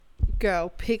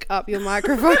Girl, pick up your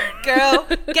microphone. Girl,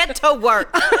 get to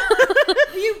work.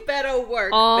 You better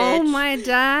work, bitch. Oh my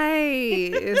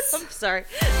days. I'm sorry.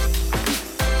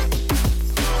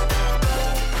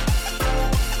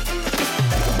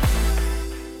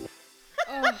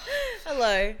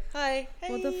 Hello. Hi.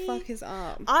 Hey. What the fuck is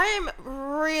up? I'm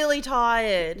really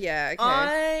tired. Yeah, okay.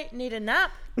 I need a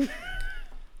nap.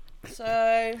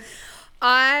 So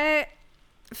I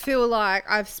feel like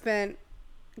I've spent,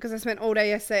 because I spent all day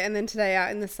yesterday and then today out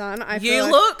in the sun. You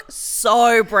look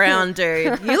so brown,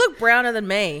 dude. You look browner than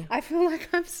me. I feel like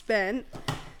I've spent.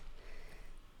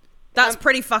 That's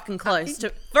pretty fucking close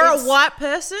to for a white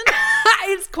person.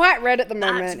 It's quite red at the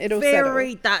moment.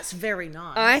 That's very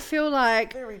nice. I feel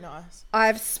like very nice.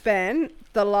 I've spent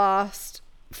the last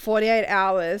 48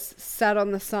 hours sat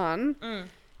on the sun,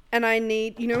 and I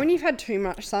need, you know, when you've had too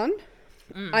much sun,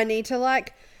 I need to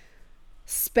like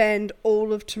spend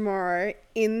all of tomorrow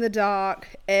in the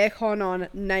dark, aircon on,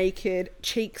 naked,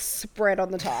 cheeks spread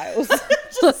on the tiles.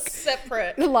 Just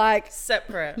separate.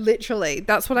 Separate. Literally.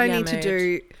 That's what I need to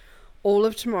do all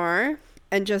of tomorrow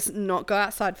and just not go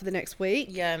outside for the next week.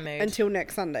 Yeah, mood. Until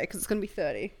next Sunday, because it's going to be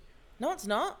 30. No, it's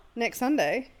not. Next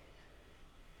Sunday.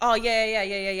 Oh,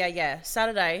 yeah.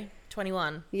 Saturday,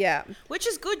 21. Yeah. Which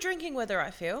is good drinking weather,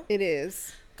 I feel. It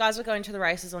is. Guys, we're going to the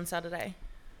races on Saturday.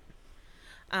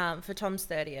 For Tom's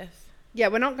 30th. Yeah,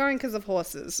 we're not going because of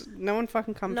horses. No one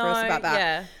fucking come for us about that.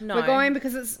 Yeah, no. We're going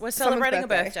because we're celebrating a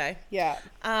birthday. Yeah.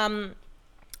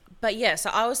 But yeah, so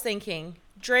I was thinking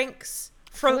drinks.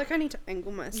 I feel like I need to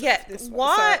angle myself. Yeah, this way.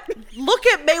 what? Look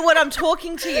at me when I'm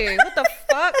talking to you. What the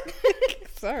fuck?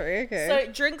 Sorry, okay.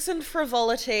 So drinks and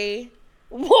frivolity.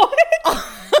 What? On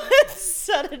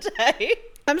Saturday.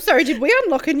 I'm sorry, did we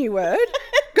unlock a new word?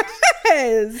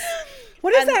 Guys,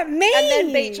 what does that mean? And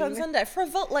then beach on Sunday.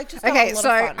 Just okay, a lot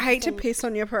so of fun. I hate to piss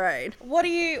on your parade.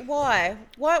 Why?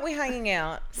 Why aren't we hanging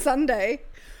out? Sunday.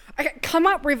 Okay, come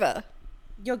up river.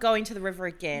 You're going to the river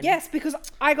again? Yes, because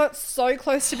I got so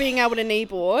close to being able to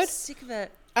kneeboard. Sick of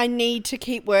it. I need to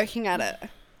keep working at it.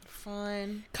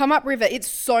 Fine. Come up river. It's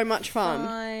so much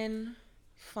fun.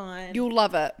 Fine. You'll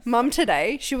love it. Mum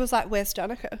today, she was like, where's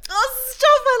Danica? Oh, stop.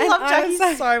 I love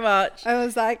Jackie so much. I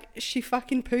was like, she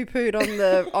fucking poo-pooed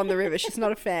on the river. She's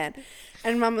not a fan.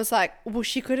 And Mum was like, well,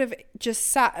 she could have just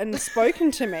sat and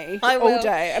spoken to me all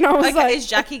day. And I was like... is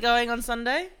Jackie going on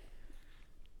Sunday?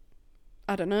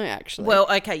 I don't know, actually. Well,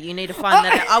 okay, you need to find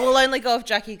that out. I will only go if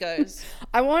Jackie goes.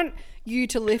 I want you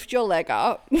to lift your leg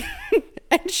up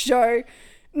and show...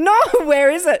 No,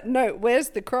 where is it? No, where's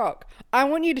the croc? I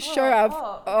want you to show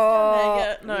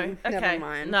No, okay. Never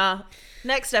mind. Nah.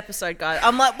 Next episode, guys.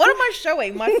 I'm like, what am I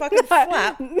showing? My fucking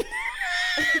flap. By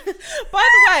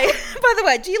the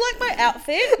way, do you like my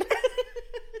outfit?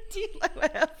 Do you like my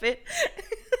outfit?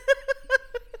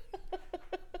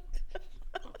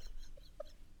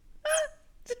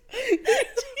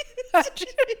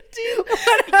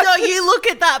 No, you look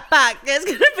at that back. There's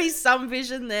going to be some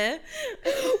vision there.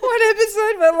 One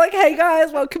episode we're like, hey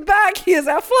guys, welcome back. Here's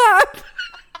our flap.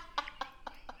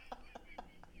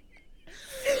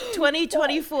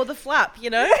 2024 the flap, you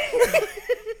know?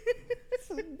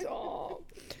 Stop. All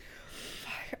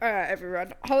right,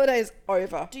 everyone. Holiday's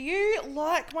over. Do you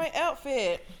like my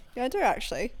outfit? Yeah, I do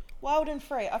actually. Wild and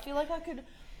free. I feel like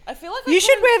you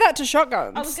should wear that to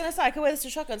shotguns. I was going to say I could wear this to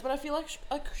shotguns, but I feel like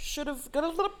I should have got a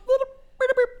little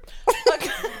like,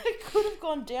 I could have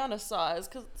gone down a size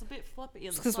because it's a bit floppy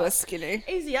in the because we're skinny.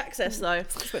 Easy access though.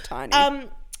 Because we're tiny.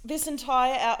 This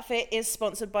entire outfit is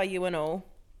sponsored by You and All.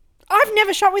 I've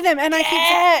never shot with them, and I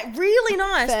think really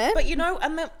nice. Fair. But you know,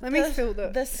 and let me feel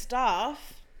the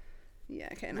staff. Yeah,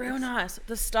 okay, nice. Real nice.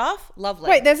 The staff, lovely.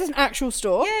 Wait, there's an actual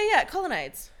store? Yeah,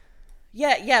 Colonnades.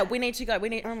 Yeah, we need to go.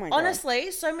 Oh my God. Honestly,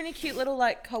 so many cute little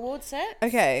like co-ord sets.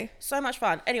 Okay. So much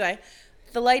fun. Anyway,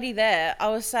 the lady there, I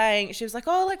was saying, she was like,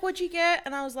 oh, like, what'd you get?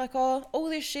 And I was like, oh, all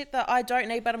this shit that I don't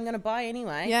need, but I'm going to buy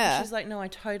anyway. Yeah. And she's like, no, I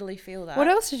totally feel that. What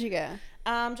else did you get?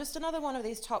 Just another one of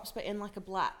these tops, but in like a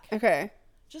black. Okay.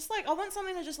 Just like, I want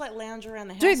something to just like lounge around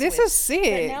the house. Dude, this is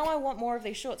sick. But now I want more of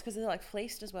these shorts because they're like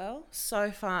fleeced as well.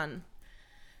 So fun.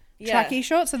 Yeah. Tracky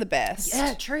shorts are the best.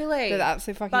 Yeah, truly. They're the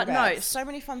absolute fucking best. But no, so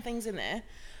many fun things in there.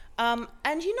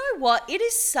 And you know what? It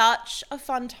is such a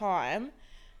fun time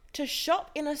to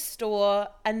shop in a store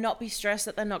and not be stressed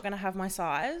that they're not going to have my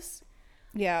size.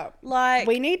 Yeah. Like,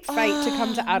 we need fate to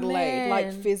come to Adelaide, man.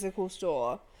 like physical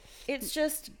store. It's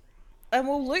just, and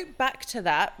we'll loop back to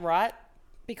that, right?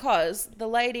 Because the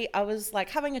lady, I was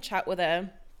like having a chat with her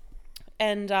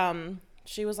and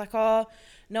she was like, oh,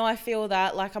 no, I feel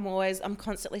that like I'm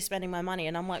constantly spending my money.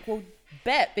 And I'm like, well,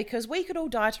 bet, because we could all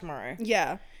die tomorrow.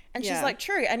 Yeah. And she's Yeah. like,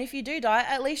 true. And if you do die,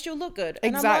 at least you'll look good.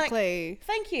 And Exactly. I'm like,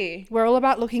 thank you. We're all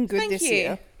about looking good Thank this you.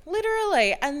 year.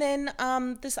 Literally. And then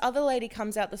this other lady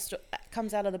comes out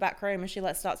of the back room and she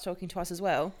like starts talking to us as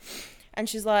well. And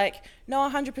she's like, no,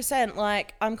 100%.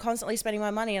 Like, I'm constantly spending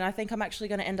my money and I think I'm actually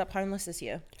going to end up homeless this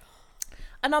year.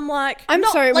 And I'm like, I'm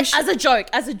sorry. like, as a joke.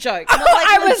 Not like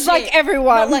I legit, was like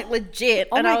everyone. Not like legit.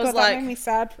 Oh and my I was God, like, that made me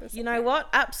sad for a second. you know what?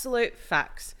 Absolute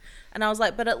facts. And I was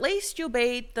like, but at least you'll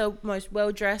be the most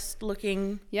well-dressed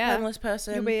looking homeless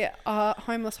person. You'll be a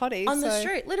homeless hottie. On the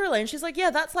street, literally. And she's like, yeah,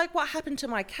 that's like what happened to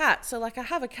my cat. So like I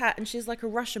have a cat and she's like a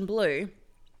Russian blue.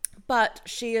 But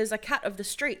she is a cat of the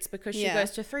streets because she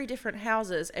goes to 3 different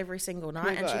houses every single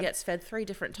night and she gets fed 3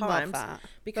 different times. Love that.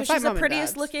 Because That's she's like the Mum and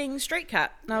prettiest Dad's. looking street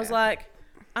cat. And I was like,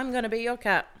 I'm going to be your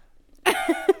cat.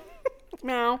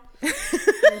 Meow.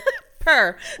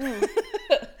 Purr.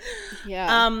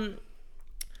 Yeah.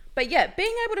 But yeah,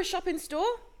 being able to shop in store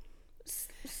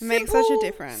makes such a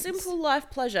difference. Simple life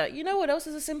pleasure. You know what else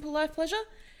is a simple life pleasure?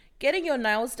 Getting your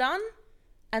nails done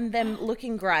and them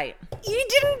looking great. You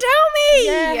didn't tell me.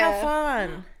 Yeah, have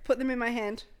fun. Put them in my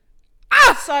hand.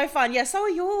 So fun. Yeah, so are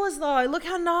yours though. Look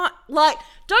how not like.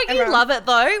 Don't you Everyone. love it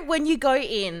though when you go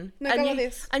in No, and go you like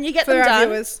this. and you get For them our done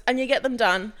viewers. and you get them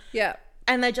done Yeah.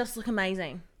 and they just look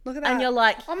amazing. Look at that. And you're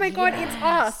like, oh my God, it's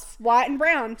us. White and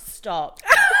brown. stop,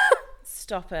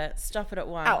 stop it at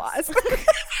once. Our eyes.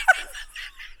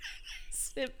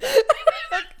 Snip that.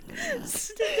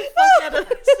 Snip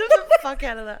the fuck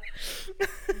out of that.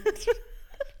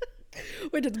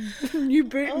 We're just new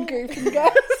boot and goofing,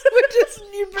 guys. We're just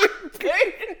new boot and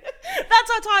goofing.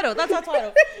 That's our title.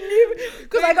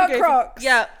 Because I got Goofing. Crocs.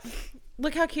 Yeah.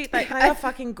 Look how cute they are.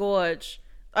 Fucking gorge.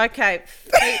 Okay.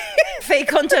 Feet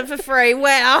content for free.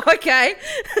 Wow. Okay.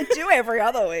 I do every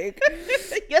other week.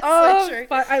 Yes, Oh, so true.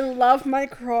 but I love my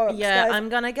Crocs. Yeah, guys. I'm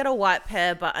gonna get a white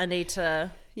pair, but I need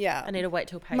to Yeah. wait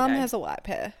till payday. Mum has a white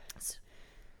pair.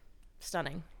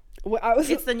 Stunning. Well,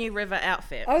 It's the new River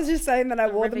outfit. I was just saying that I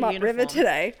wore them River up river uniform.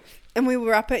 today, and we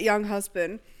were up at Young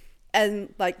Husband,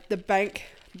 and like the bank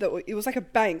it was like a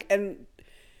bank, and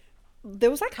there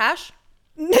was like Cash?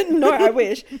 no, I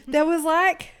wish there was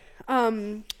like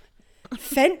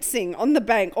fencing on the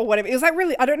bank or whatever. It was like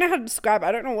really, I don't know how to describe it.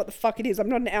 I don't know what the fuck it is. I'm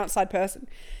not an outside person,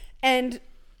 and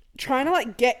trying to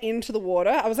like get into the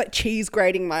water, I was like cheese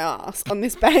grating my ass on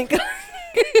this bank.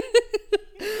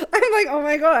 I'm like, oh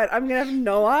my God, I'm going to have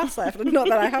no ass left. Not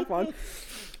that I have one.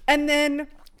 And then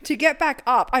to get back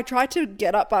up, I tried to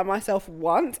get up by myself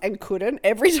once and couldn't.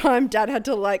 Every time Dad had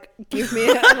to like give me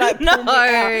and like pull me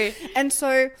out. And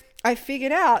so I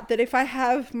figured out that if I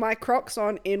have my Crocs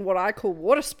on in what I call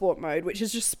water sport mode, which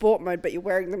is just sport mode, but you're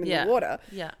wearing them in the water,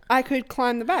 I could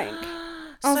climb the bank.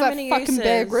 I was So like many fucking uses.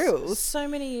 Bear Grylls. So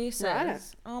many uses. Right.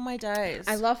 Oh my days.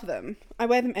 I love them. I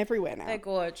wear them everywhere now. They're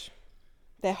gorge.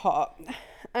 They're hot.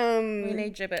 We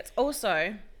need gibbets.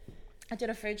 Also, I did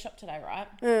a food shop today, right?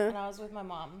 And I was with my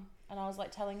mum and I was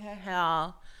like telling her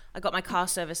how I got my car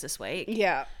service this week.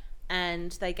 Yeah.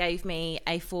 And they gave me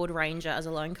a Ford Ranger as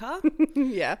a loan car.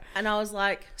 Yeah. And I was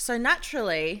like, so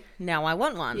naturally, now I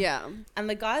want one. Yeah. And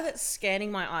the guy that's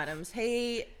scanning my items,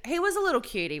 he was a little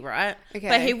cutie, right? Okay.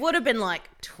 But he would have been like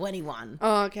 21.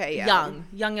 Oh, okay. Yeah.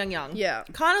 Young. Yeah.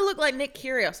 Kind of looked like Nick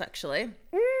Kyrgios, actually.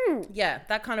 Yeah,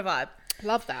 that kind of vibe.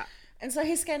 Love that. And so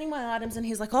he's scanning my items and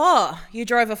he's like, oh, you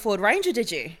drove a Ford Ranger, did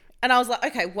you? And I was like,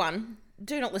 okay, 1,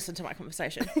 do not listen to my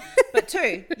conversation. But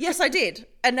 2, yes, I did.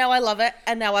 And now I love it.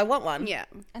 And now I want one. Yeah.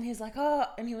 And he's like, oh,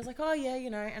 and he was like, oh yeah,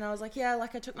 you know. And I was like, yeah,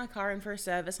 like I took my car in for a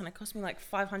service and it cost me like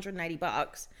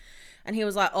 $580. And he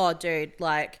was like, oh dude,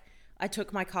 like I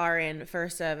took my car in for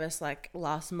a service like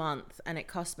last month and it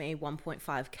cost me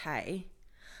 1.5K.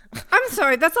 I'm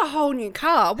sorry, that's a whole new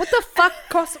car. What the fuck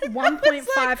costs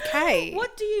 1.5K?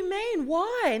 What do you mean?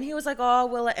 Why? And he was like, oh,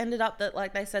 well, it ended up that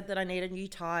like they said that I needed new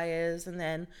tires. And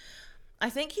then I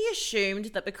think he assumed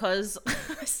that because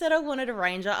I said I wanted a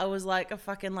Ranger, I was like a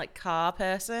fucking like car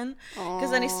person.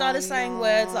 Because then he started saying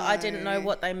words that I didn't know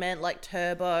what they meant, like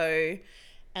turbo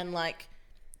and like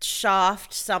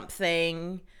shaft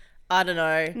something. I don't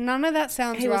know. None of that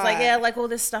sounds right. He was like, yeah, like all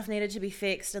this stuff needed to be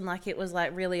fixed and like it was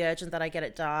like really urgent that I get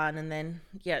it done and then,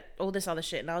 yeah, all this other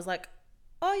shit. And I was like,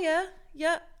 oh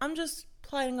yeah, I'm just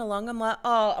playing along. I'm like,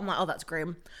 oh, that's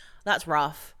grim. That's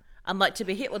rough. I'm like, to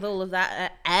be hit with all of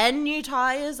that and new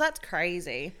tires, that's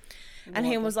crazy. And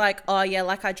he was like, oh yeah,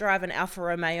 like I drive an Alfa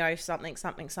Romeo something.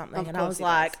 And I was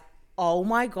like, oh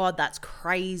my God, that's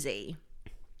crazy.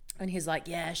 And he's like,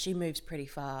 yeah, she moves pretty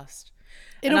fast.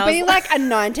 It'll be like a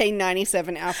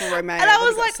 1997 Alfa Romeo. And I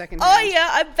was like, oh yeah,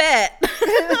 I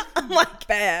bet. I'm like,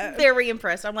 bet. Very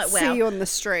impressed. I'm like, wow. See you on the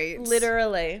streets.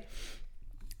 Literally.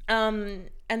 And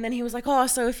And then he was like, oh,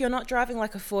 so if you're not driving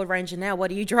like a Ford Ranger now,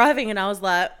 what are you driving? And I was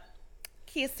like,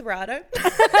 Kia Serato.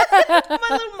 My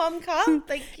little mum car.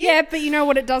 Thank you. Yeah, but you know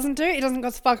what it doesn't do? It doesn't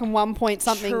cost fucking 1 point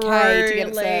something K to get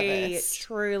it serviced.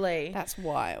 Truly. That's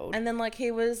wild. And then like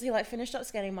he like finished up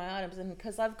scanning my items, and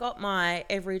because I've got my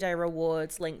everyday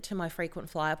rewards linked to my frequent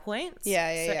flyer points. So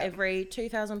every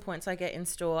 2,000 points I get in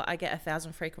store, I get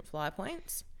 1,000 frequent flyer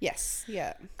points. Yes,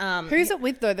 yeah. Who's it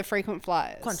with though, the frequent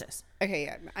flyers? Qantas. Okay,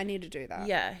 yeah, I need to do that.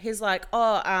 Yeah, he's like,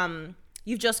 oh,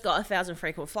 you've just got 1,000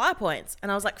 frequent flyer points.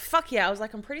 And I was like, fuck yeah. I was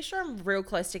like, I'm pretty sure I'm real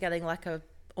close to getting like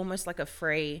almost like a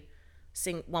free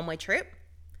one-way trip.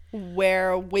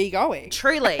 Where are we going?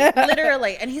 Truly,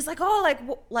 literally. And he's like,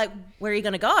 oh, like where are you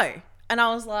going to go? And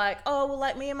I was like, oh, well,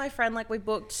 like me and my friend, like we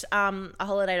booked a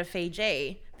holiday to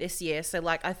Fiji this year. So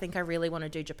like, I think I really want to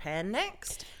do Japan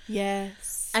next.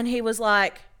 Yes. And he was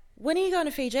like, when are you going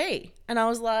to Fiji? And I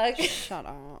was like, shut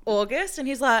up. August. And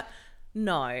he's like,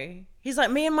 no. He's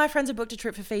like, me and my friends have booked a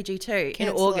trip for Fiji too in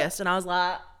August. And I was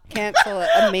like, cancel it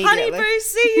immediately. Honey boo,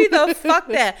 see you the fuck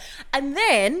there. And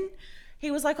then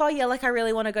he was like, oh yeah, like I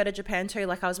really want to go to Japan too.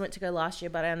 Like I was meant to go last year,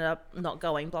 but I ended up not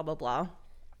going, blah, blah, blah.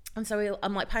 And so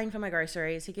I'm like paying for my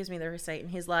groceries. He gives me the receipt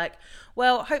and he's like,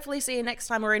 well, hopefully see you next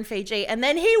time we're in Fiji. And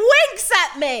then he winks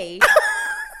at me.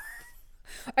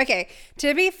 Okay,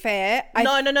 to be fair.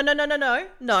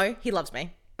 No, he loves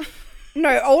me.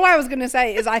 No, all I was going to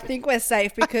say is I think we're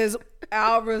safe because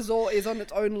our resort is on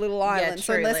its own little island. Yeah,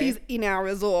 so unless he's in our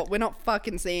resort, we're not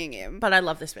fucking seeing him. But I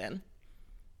love this man.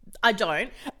 I don't.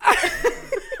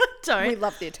 We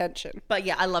love the attention. But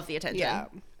yeah, I love the attention. Yeah.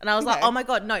 And I was like, oh my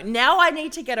God, no. Now I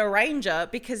need to get a Ranger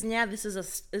because now this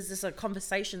is a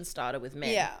conversation starter with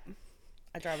men. Yeah.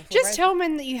 I drive a Ford Just Ranger. tell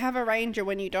men that you have a Ranger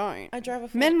when you don't. I drive a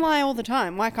Ford. Men lie all the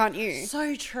time. Why can't you?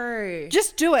 So true.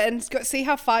 Just do it and see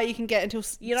how far you can get until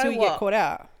you get caught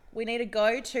out. We need to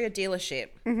go to a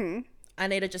dealership. Mm-hmm. I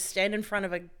need to just stand in front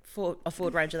of a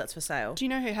Ford Ranger that's for sale. Do you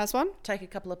know who has one? Take a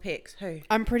couple of pics. Who?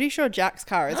 I'm pretty sure Jack's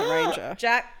car is a Ranger.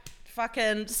 Jack,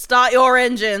 fucking start your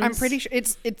engines. I'm pretty sure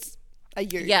it's a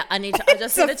ute. Yeah, I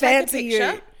just need to take a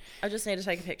picture. Ute. I just need to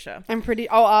take a picture.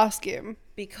 I'll ask him.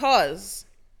 Because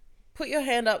put your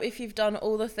hand up if you've done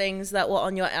all the things that were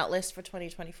on your out list for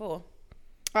 2024.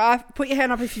 Put your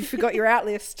hand up if you forgot your out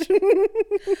list.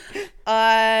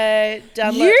 I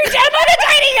downloaded. You downloaded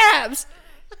dating apps.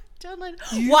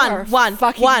 Download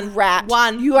Fucking rat.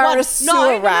 One. You are a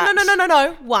sewer rat.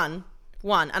 No.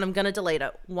 One, and I'm gonna delete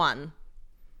it. One.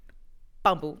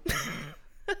 Bumble.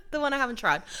 The one I haven't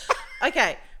tried.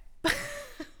 Okay. I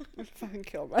fucking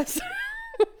kill myself.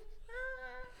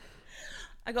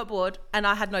 I got bored and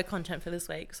I had no content for this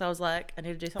week, so I was like, I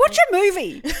need to do something. Watch a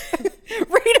movie.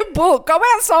 Read a book. Go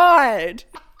outside.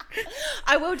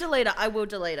 I will delete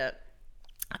it.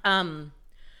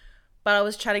 But I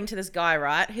was chatting to this guy,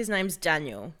 right? His name's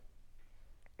Daniel.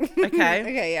 Okay.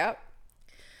 Okay, yeah.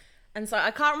 And so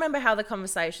I can't remember how the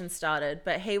conversation started,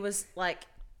 but he was like,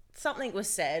 something was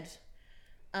said.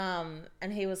 And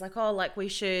he was like, oh, like we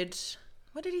should,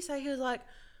 what did he say? He was like,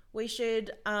 we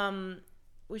should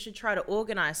try to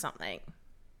organize something.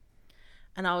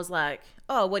 And I was like,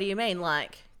 oh, what do you mean?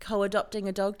 Like co-adopting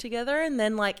a dog together? And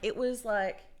then like, it was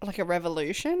like a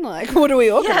revolution? Like, what are we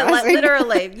organizing? Yeah, like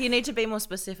literally. You need to be more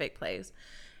specific, please.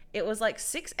 It was like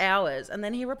 6 hours. And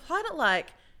then he replied at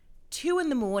like 2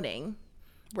 a.m.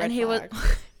 Red he flag.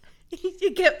 was,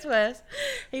 he kept worse.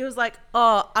 He was like,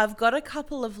 oh, I've got a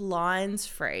couple of lines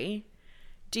free.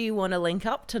 Do you want to link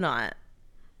up tonight?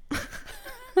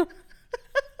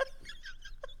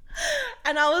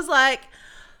 And I was like,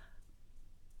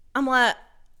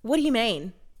 what do you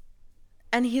mean?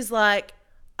 And he's like,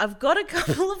 I've got a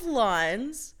couple of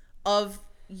lines of,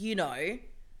 you know.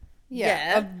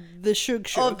 Yeah. Of the shug.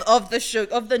 Of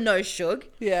the no shug.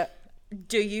 Yeah.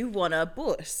 Do you want a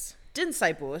buss? Didn't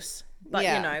say buss, but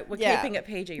you know, we're keeping it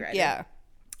PG rated. Yeah.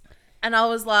 And I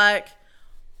was like,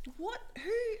 what?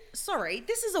 Who? Sorry,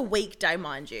 this is a weekday,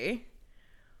 mind you.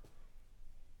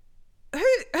 Who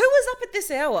was up at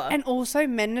this hour? And also,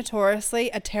 men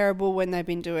notoriously are terrible when they've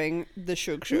been doing the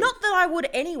shug. Not that I would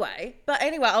anyway. But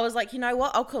anyway, I was like, you know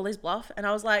what? I'll call his bluff. And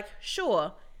I was like,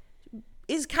 sure.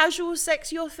 Is casual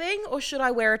sex your thing or should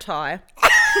I wear a tie?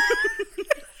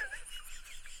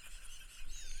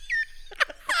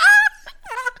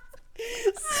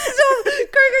 Stop.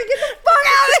 Go get the fuck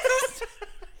out of this.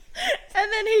 And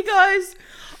then he goes,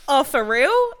 oh, for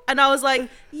real? And I was like,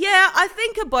 yeah, I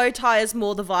think a bow tie is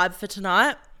more the vibe for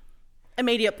tonight.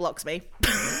 Immediate blocks me.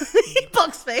 He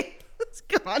blocks me. It's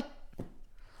gone.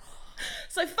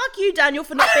 So fuck you, Daniel,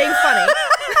 for not being funny.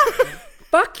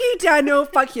 Fuck you, Daniel.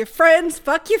 Fuck your friends.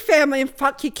 Fuck your family. And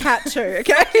fuck your cat too,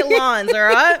 okay? Fuck your lines, all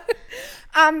right?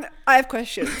 I have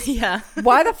questions. Yeah.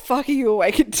 Why the fuck are you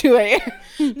awake at 2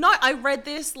 a.m.? No, I read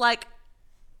this like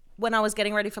when I was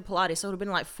getting ready for Pilates, so it would have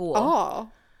been like 4. Oh.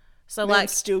 So Man, like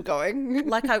still going.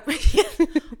 like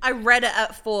I read it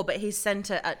at 4, but he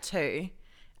sent it at 2,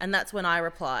 and that's when I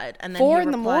replied. And then 4 he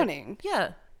in the replied- morning?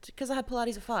 Yeah, because I had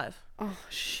Pilates at 5. Oh,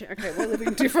 shit. Okay, we're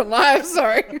living different lives.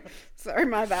 Sorry. Sorry,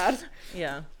 my bad.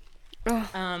 Yeah.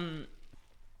 Oh,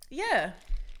 Yeah.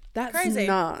 that's Crazy.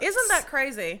 nuts. Isn't that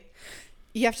crazy?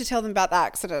 You have to tell them about the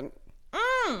accident.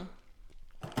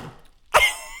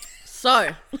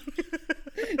 So.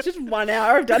 Just 1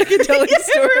 hour of Danica telling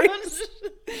stories.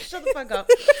 Shut the fuck up.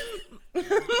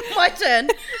 My turn.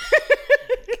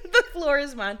 The floor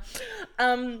is mine.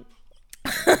 I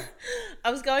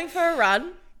was going for a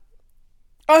run.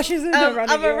 Oh, she's in the running.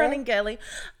 I'm a era. running girly.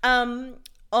 On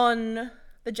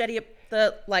the jetty,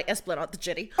 Esplanade, the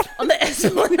jetty. On the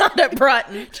Esplanade at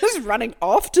Brighton. Just running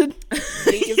off to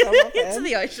beat yourself up Into in.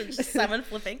 the ocean, just salmon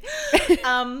flipping.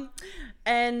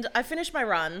 And I finished my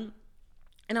run,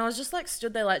 and I was just like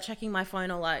stood there like checking my phone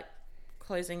or like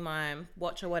closing my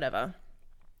watch or whatever.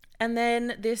 And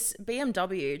then this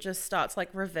BMW just starts like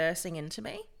reversing into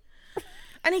me.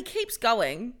 And he keeps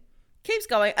going.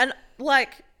 And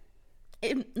like,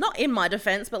 not in my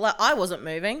defense, but like I wasn't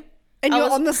moving. And I you're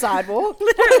was- on the sidewalk.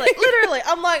 Literally.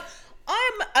 I'm like,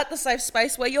 I'm at the safe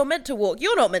space where you're meant to walk.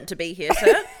 You're not meant to be here,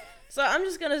 sir. So I'm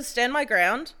just going to stand my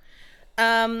ground,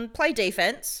 play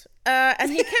defense.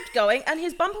 And he kept going, and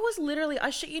his bumper was literally, I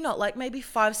shit you not, like maybe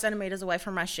 5 centimeters away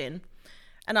from my shin.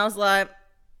 And I was like,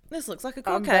 this looks like a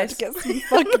court I'm about case. to get some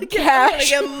fucking I'm gonna cash.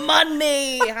 get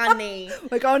money, honey.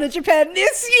 We're going to Japan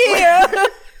this year.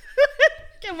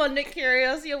 Come on, Nick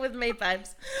Curios, you're with me,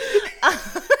 babes.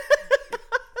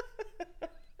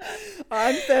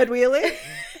 I'm third wheeling.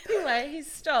 Anyway, he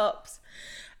stops,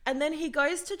 and then he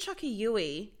goes to chuck a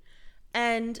Yui.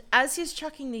 And as he's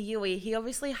chucking the Yui, he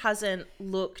obviously hasn't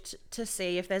looked to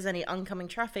see if there's any oncoming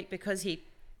traffic because he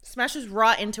smashes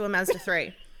right into a Mazda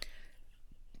 3.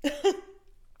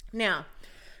 Now,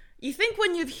 you think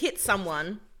when you've hit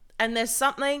someone and there's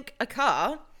something, a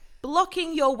car,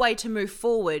 blocking your way to move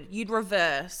forward, you'd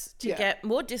reverse to get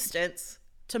more distance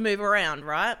to move around,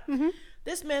 right? Mm-hmm.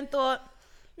 This man thought,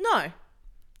 no,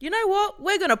 you know what?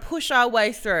 We're going to push our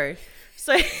way through.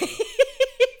 So he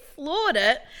floored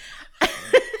it.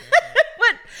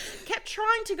 But kept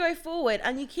trying to go forward,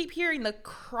 and you keep hearing the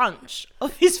crunch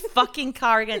of his fucking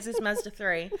car against this Mazda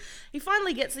 3. He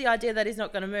finally gets the idea that he's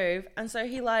not going to move, and so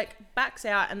he like backs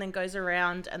out and then goes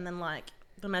around, and then like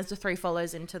the Mazda 3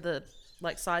 follows into the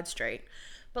like side street.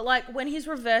 But like when he's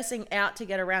reversing out to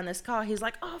get around this car, he's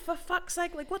like, oh, for fuck's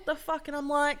sake, like what the fuck? And I'm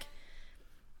like,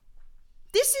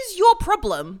 this is your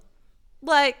problem.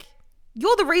 Like,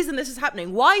 you're the reason this is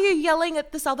happening. Why are you yelling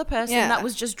at this other person that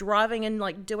was just driving and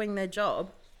like doing their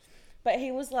job? But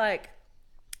he was like,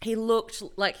 he looked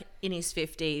like in his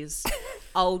 50s,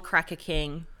 old cracker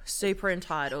king, super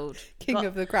entitled. King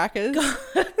of the crackers.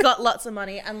 Got lots of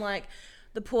money. And like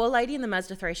the poor lady in the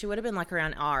Mazda 3, she would have been like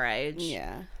around our age.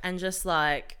 Yeah. And just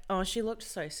like, oh, she looked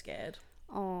so scared.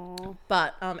 Oh.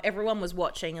 But everyone was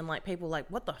watching, and like people were like,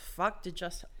 what the fuck did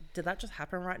that just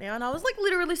happen right now? And I was like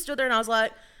literally stood there and I was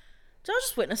like, did I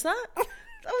just witness that? I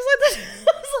was like,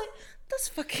 that's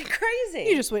fucking crazy.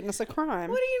 You just witnessed a crime.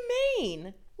 What do you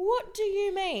mean? What do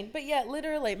you mean? But yeah,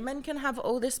 literally, men can have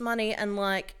all this money and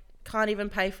like can't even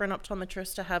pay for an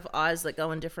optometrist to have eyes that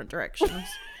go in different directions.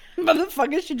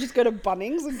 Motherfuckers should just go to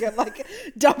Bunnings and get like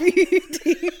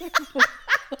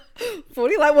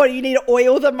WD-40. Like, what, you need to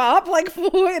oil them up like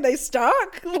for they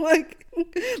stuck? Like,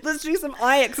 let's do some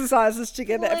eye exercises to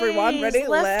get everyone ready.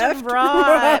 Left and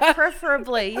right,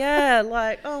 preferably. Yeah,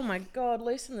 like, oh my God,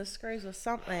 loosen the screws or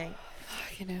something.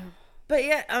 You know. But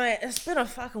yeah, I mean, it's been a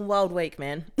fucking wild week,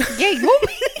 man. Yeah, your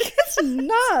week is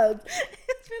nuts.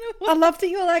 It's been a I wild love that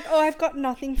you're like, oh, I've got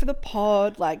nothing for the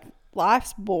pod. Like,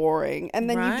 life's boring. And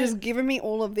then Right? you've just given me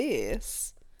all of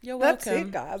this. You're That's welcome.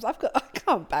 it, guys. I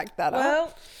can't back that up.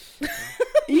 Well, Are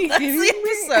you that's kidding the me?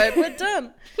 episode. We're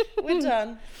done. We're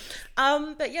done.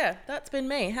 But yeah, that's been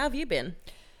me. How have you been?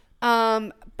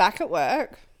 Back at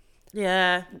work.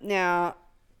 Yeah. Now,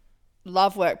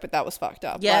 love work, but that was fucked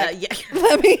up. Yeah, Like, yeah.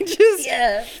 let me just...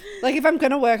 Yeah. Like, if I'm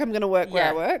going to work, I'm going to work where I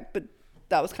Yeah. work. But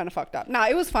that was kind of fucked up. No,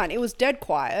 it was fine. It was dead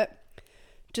quiet.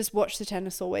 Just watched the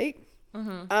tennis all week.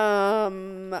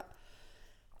 Mm-hmm.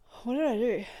 What did I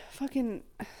do? Fucking...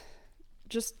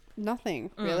 Just nothing,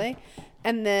 really.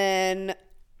 And then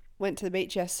went to the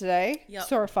beach yesterday. Yep.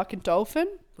 Saw a fucking dolphin.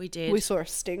 We did. We saw a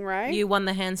stingray. You won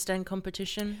the handstand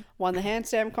competition. Won the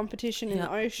handstand competition in the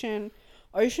ocean.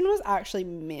 Ocean was actually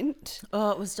mint.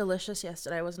 Oh, it was delicious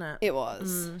yesterday, wasn't it? It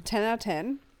was 10 out of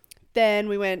 10. Then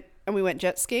we went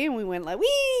jet ski, and we went like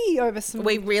wee over some.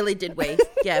 We really did wee.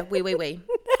 Yeah, wee.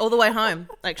 All the way home,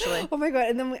 actually. Oh my God.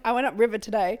 And then I went up river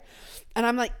today, and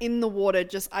I'm like in the water.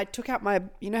 I took out my,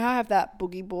 you know how I have that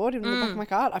boogie board in the back of my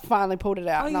car? I finally pulled it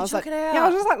out. Oh, and you I was took like, it out? yeah, I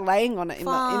was just like laying on it in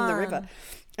the river. Fun.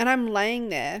 And I'm laying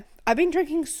there. I've been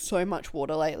drinking so much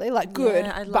water lately, like good.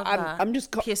 Yeah, I love but that. I'm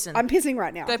just Pissing. I'm pissing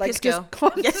right now. Go like piss, just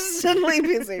girl. constantly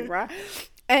pissing, right?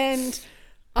 And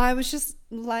I was just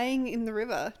laying in the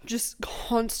river, just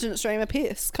constant stream of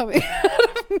piss coming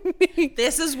out of me.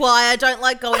 This is why I don't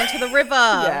like going to the river.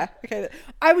 Yeah. Okay.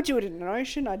 I would do it in an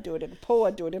ocean. I'd do it in a pool.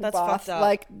 I'd do it in a bath. fucked up.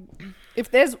 Like,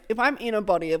 if I'm in a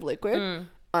body of liquid,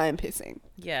 I am pissing.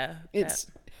 Yeah. It's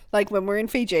like when we're in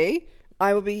Fiji,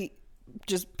 I will be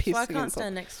just pissing. So I can't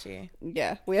stand next to you.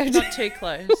 Yeah, we have Not too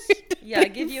close. Yeah, I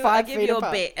give you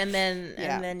a bit, and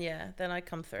then I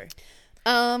come through.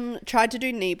 Tried to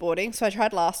do kneeboarding. So I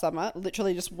tried last summer.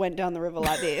 Literally just went down the river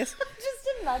like this. Just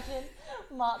imagine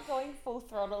Mark going full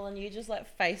throttle and you just like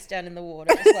face down in the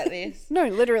water, just like this. No,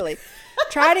 literally.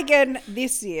 Tried again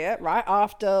this year, right?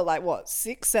 After like what,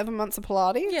 6-7 months of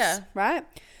Pilates? Yeah. Right?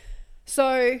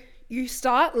 So you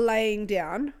start laying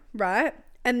down, right?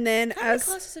 And then How many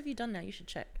classes have you done now? You should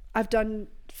check. I've done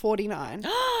 49.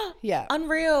 Yeah.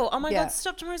 Unreal. Oh my Yeah. God,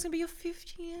 stop. Tomorrow's going to be your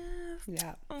 50th.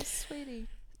 Yeah. Oh, sweetie.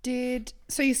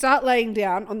 So you start laying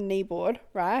down on the knee board,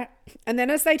 right? And then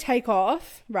as they take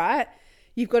off, right,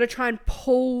 you've got to try and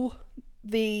pull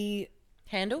the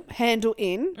Handle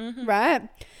in, right?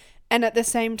 And at the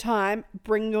same time,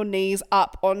 bring your knees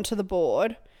up onto the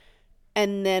board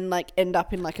and then like end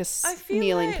up in like a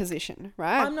kneeling like position,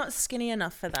 right? I'm not skinny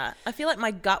enough for that. I feel like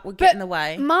my gut would get in the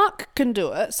way. Mark can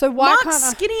do it. So why Mark's can't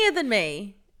I? skinnier than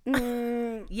me.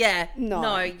 Yeah.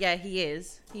 No. Yeah, he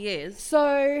is.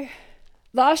 So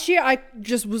last year I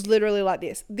just was literally like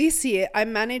this. This year I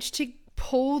managed to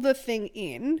pull the thing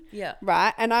in. Yeah.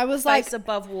 Right? And I was Face like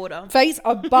above water. Face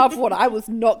above water. I was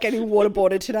not getting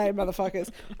waterboarded today, motherfuckers.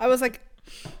 I was like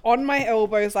on my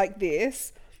elbows like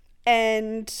this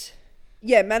and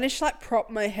yeah, managed to like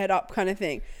prop my head up kind of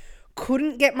thing.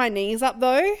 Couldn't get my knees up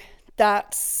though.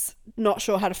 That's not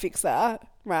sure how to fix that,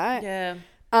 right? Yeah.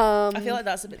 I feel like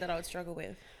that's the bit that I would struggle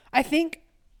with. I think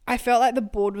I felt like the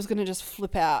board was going to just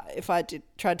flip out if I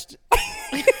tried to.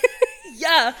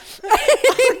 Yeah.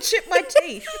 I would chip my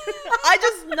teeth. I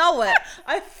just know it.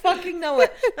 I fucking know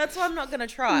it. That's why I'm not going to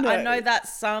try. No. I know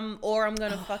that's or I'm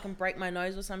going to fucking break my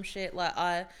nose or some shit. Like,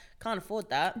 I can't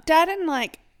afford that. Dad and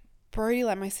like Brody,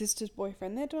 like my sister's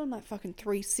boyfriend, they're doing like fucking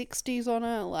 360s on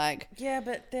it. Like, Yeah,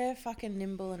 but they're fucking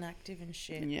nimble and active and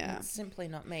shit. Yeah. It's simply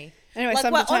not me. Anyway, like, so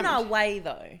I'm we're determined. on our way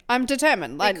though. I'm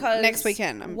determined. Like Because next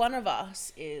weekend. one of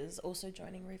us is also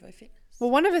joining Revo Fitness. Well,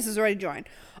 one of us has already joined.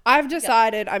 I've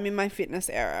decided I'm in my fitness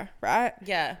era, right?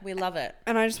 Yeah, we love it.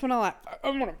 And I just want to I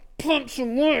want to punch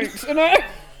some weights, and I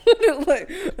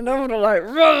want to like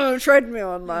run on a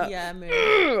treadmill and like. Yeah,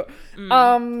 move.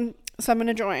 So I'm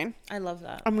gonna join. I love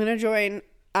that. I'm gonna join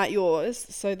at yours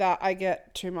so that I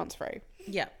get 2 months free.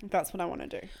 Yeah. That's what I want to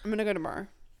do. I'm gonna go tomorrow.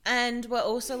 And we're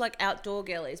also like outdoor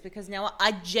girlies because now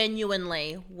I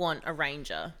genuinely want a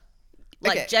ranger.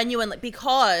 Like Okay. genuinely,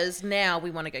 because now we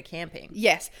want to go camping.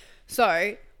 Yes.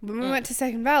 So when we went to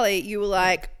Second Valley, you were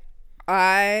like,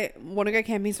 I want to go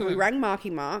camping. So we rang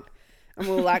Marky Mark and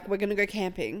we were like, we're going to go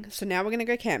camping. So now we're going to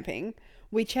go camping.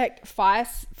 We checked fire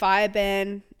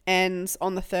ban ends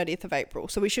on the 30th of April.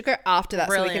 So we should go after that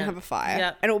so we Brilliant. can have a fire.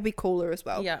 Yep. And it will be cooler as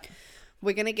well. Yeah.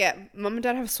 We're going to get, Mum and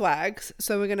Dad have swags.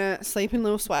 So we're going to sleep in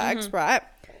little swags, right?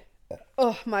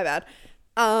 Oh, my bad.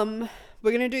 We're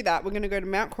going to do that. We're going to go to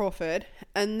Mount Crawford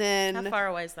and then... How far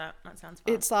away is that? That sounds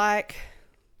far. It's like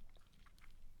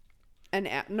an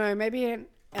hour, no, maybe an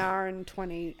hour and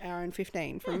 20, hour and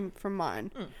 15 from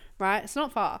mine, right? It's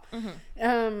not far.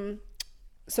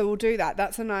 So we'll do that.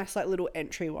 That's a nice like little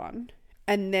entry one.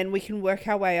 And then we can work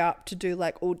our way up to do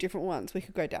like all different ones. We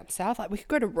could go down south, like we could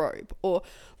go to Robe or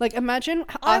like imagine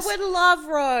I us. would love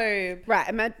Robe.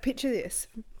 Right, picture this.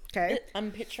 Okay.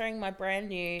 I'm picturing my brand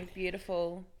new,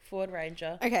 beautiful Ford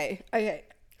Ranger. Okay.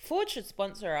 Ford should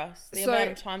sponsor us. The So-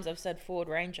 amount of times I've said Ford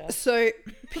Ranger. So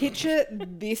picture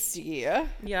this year.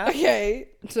 Yeah. Okay.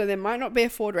 So there might not be a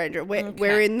Ford Ranger.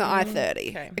 We're in the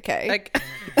I-30. Okay.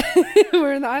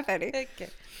 We're in the I-30. Okay.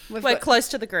 We're We're close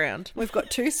to the ground. We've got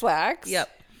 2 swags. Yep.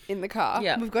 In the car.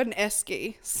 Yep. We've got an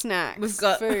esky, snacks. We've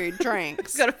got food,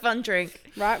 drinks. Got a fun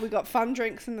drink. Right. We've got fun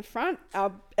drinks in the front.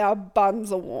 Our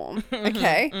buns are warm.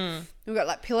 Okay. We've got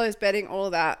like pillows, bedding, all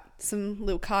of that. Some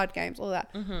little card games, all of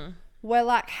that. We're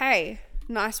like, hey,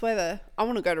 nice weather. I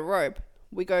want to go to Robe.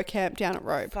 We go camp down at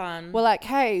Robe. Fun. We're like,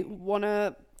 hey, want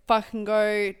to fucking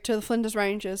go to the Flinders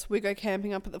Ranges. We go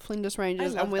camping up at the Flinders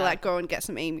Ranges and we that. like go and get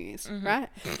some emus, right?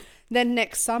 Then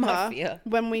next summer,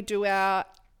 when we do our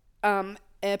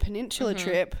Air Peninsula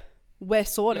trip, we're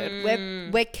sorted.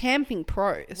 We're camping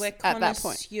pros at that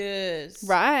point.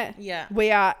 Right? Yeah.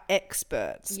 We are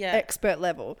experts. Yeah. Expert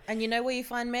level. And you know where you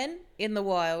find men? In the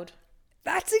wild.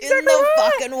 That's exactly in the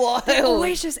right. fucking wild. They're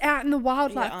always just out in the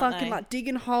wild, like fucking they? like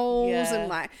digging holes and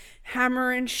like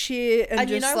hammering shit. And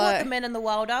just you know like, what the men in the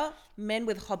wild are? Men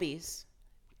with hobbies.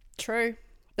 True.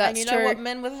 That's and you true. know what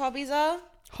men with hobbies are?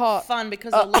 Hot. Fun,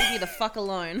 because they'll leave you the fuck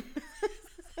alone.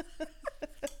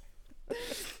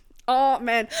 Oh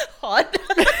man. Hot.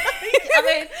 I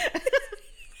mean,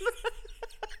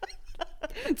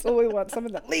 that's all we want.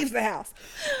 Someone that leaves the house.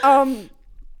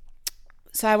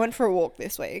 So I went for a walk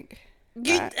this week.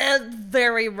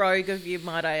 very rogue of you,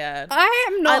 might I add. I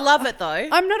am not. I love it though.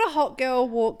 I'm not a hot girl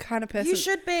walk kind of person. You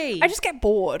should be. I just get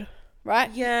bored, right?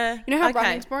 Yeah. You know how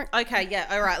running's boring? Okay, yeah.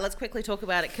 All right, let's quickly talk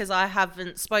about it because I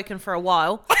haven't spoken for a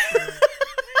while.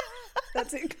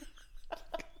 That's it.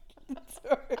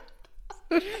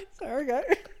 Sorry, go.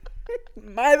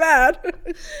 My bad.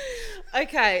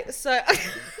 Okay, so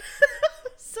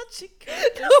such a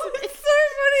good. It's so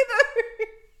funny though.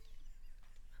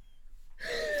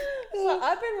 So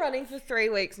I've been running for 3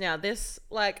 weeks now. This,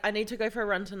 like, I need to go for a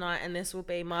run tonight, and this will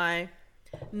be my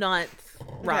 9th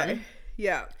run. Okay.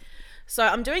 Yeah. So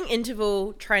I'm doing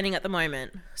interval training at the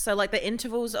moment. So like the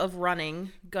intervals of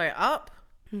running go up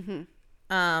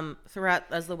throughout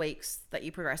as the weeks that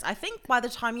you progress. I think by the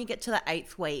time you get to the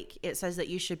 8th week, it says that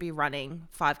you should be running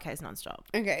 5Ks nonstop.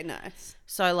 Okay, nice.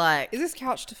 So like, Is this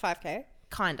couch to 5K?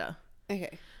 kinda.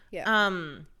 Okay. Yeah.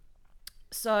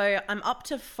 So I'm up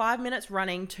to 5 minutes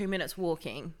running, 2 minutes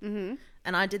walking. Mm-hmm.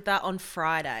 And I did that on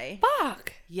Friday.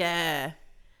 Fuck. Yeah.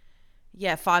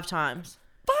 Yeah, 5 times.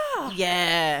 Fuck.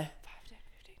 Yeah. 5, 10,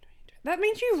 15, 20. That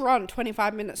means you run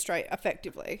 25 minutes straight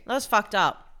effectively. That was fucked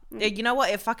up. Yeah, you know what?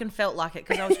 It fucking felt like it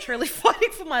because I was truly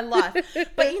fighting for my life.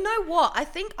 But you know what? I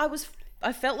think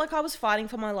I felt like I was fighting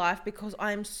for my life because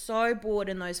I am so bored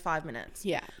in those 5 minutes.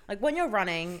 Yeah. Like when you're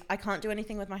running, I can't do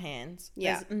anything with my hands.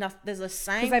 Yeah. There's the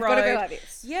same Because they've road. got to go like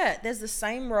this. Yeah, there's the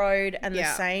same road and the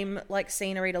Yeah. same like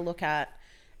scenery to look at.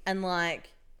 And like,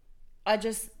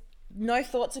 no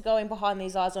thoughts are going behind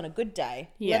these eyes on a good day,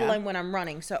 let alone when I'm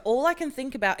running. So all I can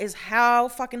think about is how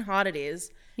fucking hard it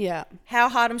is. Yeah. How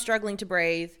hard I'm struggling to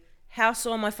breathe. How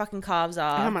sore my fucking calves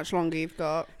are. How much longer you've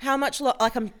got. How much,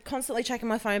 like I'm constantly checking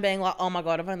my phone being like, oh my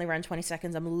God, I've only ran 20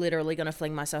 seconds. I'm literally going to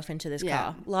fling myself into this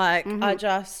car. Like and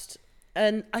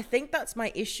I think that's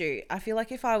my issue. I feel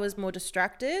like if I was more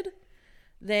distracted,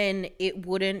 then it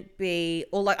wouldn't be,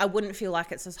 or like I wouldn't feel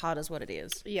like it's as hard as what it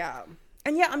is. Yeah.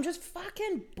 And yeah, I'm just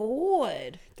fucking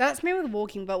bored. That's me with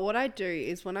walking. But what I do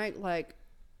is when I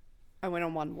went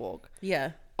on one walk.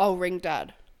 Yeah. I'll ring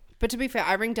Dad. But to be fair,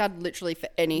 I ring Dad literally for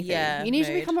anything. Yeah, you need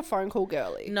to mood. become a phone call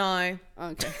girly. No.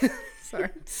 Okay. Sorry.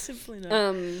 Simply no.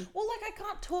 Well, Like I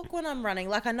can't talk when I'm running.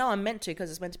 Like I know I'm meant to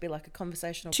because it's meant to be like a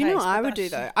conversational do you know pace, what I but would do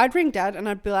that's- though? I'd ring Dad and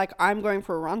I'd be like, I'm going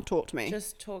for a run. Talk to me.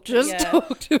 Just talk Just yeah.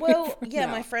 talk to me Well, for yeah,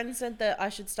 now. my friend said that I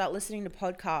should start listening to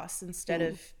podcasts instead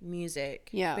of music.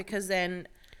 Yeah. Because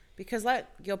like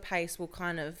your pace will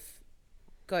kind of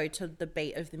go to the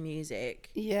beat of the music.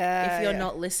 Yeah. If you're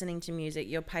not listening to music,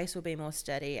 your pace will be more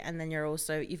steady, and then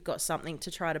you've got something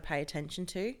to try to pay attention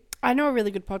to. I know a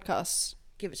really good podcast.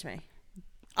 Give it to me.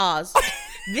 Ours.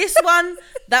 This one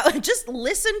that just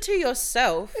listen to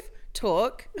yourself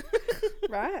talk.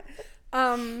 Right?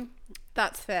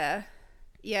 That's fair.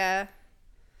 Yeah.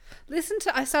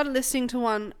 I started listening to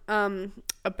one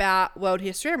about world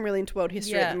history. I'm really into world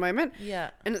history at the moment. Yeah.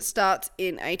 And it starts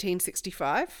in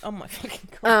 1865. Oh my fucking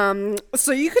God.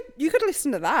 So you could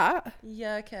listen to that.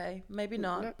 Yeah, okay. Maybe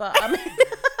not. No. But I mean,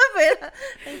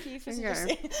 thank you for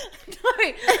suggesting.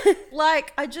 No,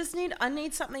 like I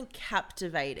need something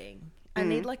captivating. I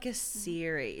need like a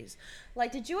series.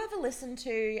 Like, did you ever listen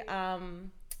to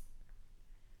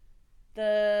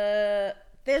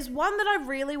there's one that I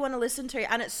really want to listen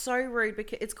to, and it's so rude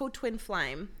because it's called Twin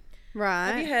Flame. Right.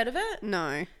 Have you heard of it?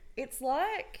 No. It's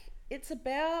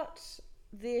about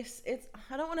this,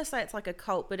 I don't want to say it's like a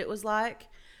cult, but it was like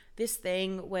this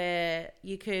thing where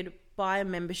you could buy a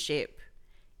membership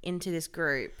into this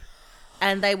group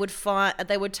and they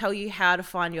would tell you how to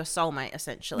find your soulmate,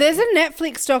 essentially. There's a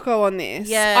Netflix doco on this.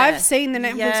 Yeah. I've seen the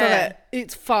Netflix of it.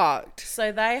 It's fucked.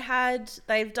 So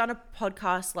they've done a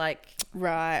podcast like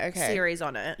Right, okay. series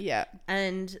on it. Yeah.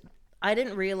 And I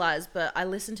didn't realize, but I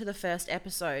listened to the first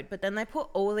episode, but then they put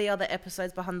all the other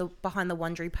episodes behind the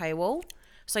Wondery paywall.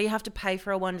 So you have to pay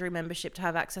for a Wondery membership to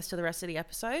have access to the rest of the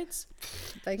episodes.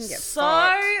 They can get so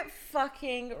fucked.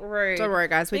 fucking rude. Don't worry,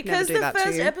 guys. We'd never do that to you.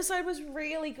 Because the first episode was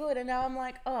really good, and now I'm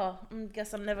like, oh, I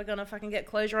guess I'm never gonna fucking get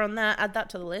closure on that. Add that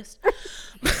to the list.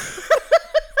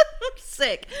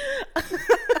 Sick.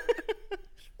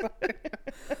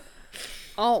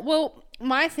 Oh well,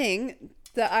 my thing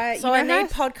that I need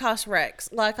podcast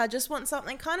recs. Like, I just want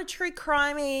something kind of true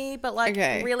crimey, but like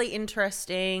really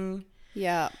interesting.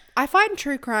 Yeah, I find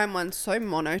true crime ones so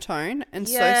monotone and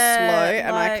so slow,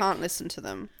 and I can't listen to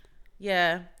them.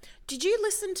 Yeah. Did you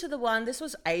listen to the one? This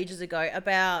was ages ago.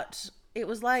 About it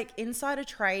was like insider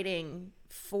trading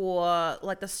for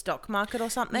like the stock market or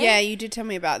something. Yeah, you did tell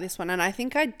me about this one, and I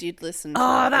think I did listen to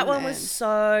Oh, that one was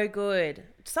so good.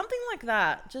 Something like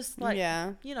that. Just like,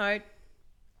 you know,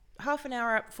 half an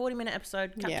hour, 40-minute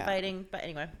episode, captivating. Yeah. But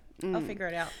anyway, I'll figure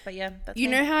it out. But yeah, that's You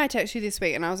know how I texted you this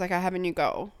week and I was like, I have a new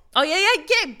goal? Oh, yeah.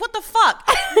 What the fuck?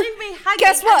 Leave me hanging.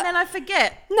 Guess what? And then I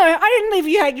forget. No, I didn't leave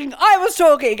you hanging. I was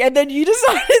talking, and then you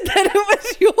decided that it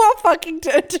was your fucking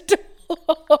turn to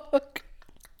talk.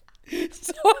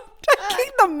 So I'm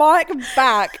taking the mic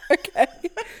back. Okay,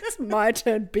 it's my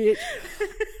turn, bitch.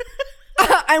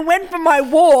 I went for my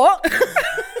walk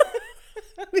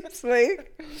this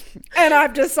week, and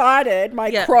I've decided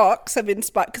my Crocs have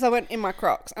inspired, because I went in my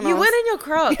Crocs. And you went in your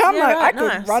Crocs? Yeah, I'm like, I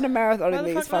could run a marathon in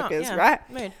these fuckers, right?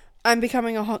 Mood. I'm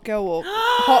becoming a hot girl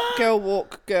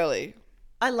walk girly.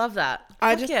 I love that.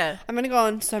 I'm going to go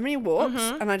on so many walks,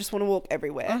 and I just want to walk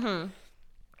everywhere.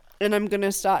 And I'm going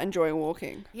to start enjoying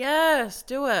walking. Yes,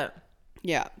 do it.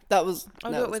 Yeah, I'll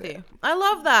do it with you. I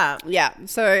love that. Yeah,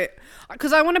 so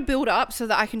because I want to build up so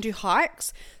that I can do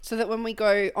hikes, so that when we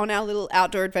go on our little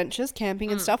outdoor adventures,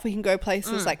 camping and stuff, we can go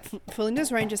places like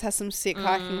Flinders Ranges has some sick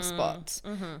hiking spots.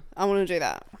 I want to do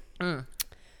that.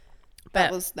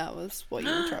 That was what you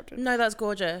interrupted. No, that's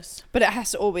gorgeous. But it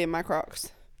has to all be in my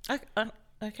Crocs.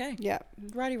 Okay. Yeah.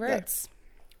 Righty road.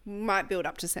 Might build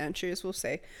up to sand shoes. We'll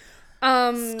see.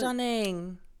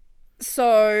 Stunning.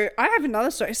 So I have another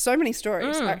story. So many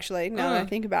stories, actually, now that I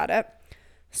think about it.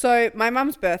 So my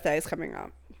mum's birthday is coming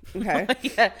up. Okay.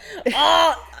 Yeah.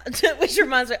 Oh, which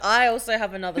reminds me, I also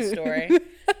have another story.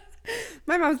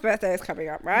 My mum's birthday is coming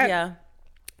up, right? Yeah.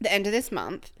 The end of this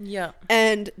month. Yeah.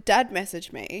 And Dad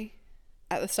messaged me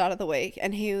at the start of the week,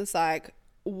 and he was like,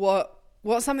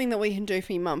 what's something that we can do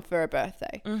for your mum for her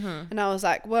birthday? And I was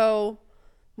like, well,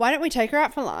 why don't we take her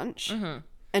out for lunch?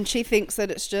 And she thinks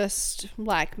that it's just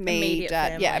like me, immediate Dad.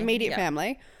 family. Yeah, immediate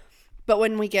family. But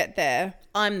when we get there,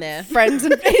 I'm there. Friends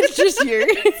and it's just you.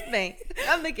 It's me.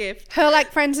 I'm the gift. Her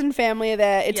like friends and family are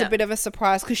there. It's a bit of a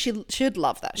surprise because she'd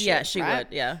love that shit. Yeah, she right?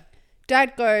 would. Yeah.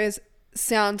 Dad goes,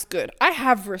 sounds good. I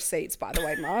have receipts, by the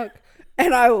way, Mark.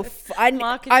 And I will.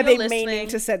 I've been meaning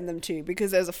to send them to you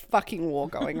because there's a fucking war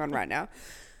going on right now.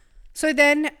 So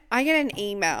then I get an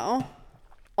email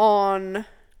on,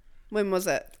 when was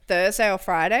it? Thursday or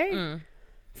Friday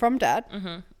from Dad,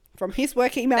 from his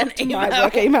work email to my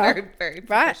work email. Very, very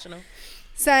professional. Right?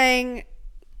 Saying,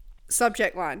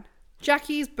 subject line,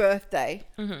 Jackie's birthday.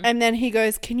 And then he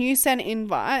goes, can you send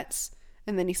invites?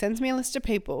 And then he sends me a list of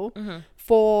people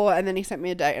and then he sent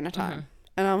me a date and a time.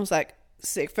 And I was like,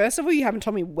 sick. First of all, you haven't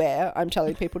told me where I'm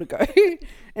telling people to go.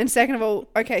 And second of all,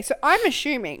 okay, so I'm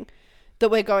assuming that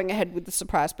we're going ahead with the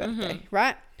surprise birthday,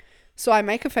 right? So I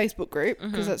make a Facebook group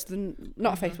because that's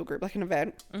not a Facebook group, like an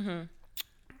event.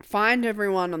 Find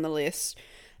everyone on the list,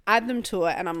 add them to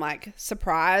it, and I'm like,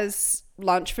 surprise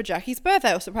lunch for Jackie's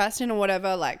birthday or surprise dinner,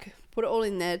 whatever. Like, put it all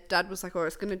in there. Dad was like, oh,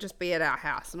 it's going to just be at our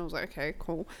house. And I was like, okay,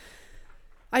 cool.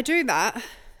 I do that.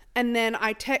 And then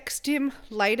I text him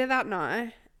later that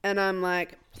night and I'm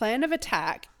like, plan of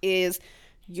attack is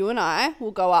you and I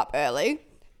will go up early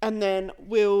and then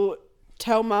we'll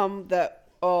tell Mum that,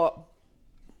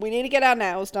 we need to get our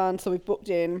nails done, so we've booked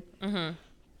in.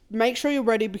 Make sure you're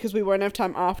ready because we won't have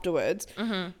time afterwards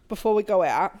before we go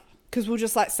out, because we'll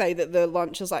just like say that the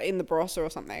lunch is like in the Barossa or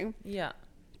something. Yeah.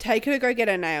 Take her to go get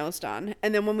her nails done,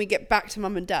 and then when we get back to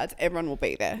Mum and Dad's, everyone will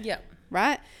be there. Yeah.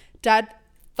 Right? Dad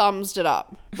thumbs it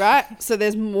up, right? So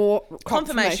there's more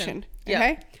confirmation.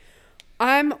 Okay?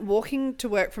 I'm walking to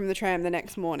work from the tram the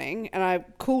next morning, and I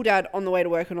call Dad on the way to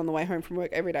work and on the way home from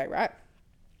work every day, right?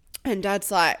 And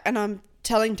Dad's like, and I'm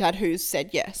telling Dad who's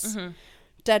said yes.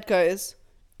 Dad goes,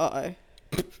 uh-oh.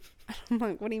 I'm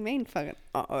like, what do you mean fucking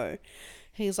uh-oh?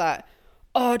 He's like,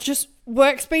 oh, just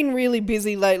work's been really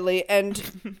busy lately and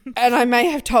I may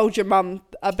have told your mum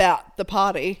about the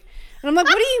party. And I'm like,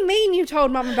 what do you mean you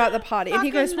told Mum about the party? And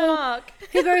he goes,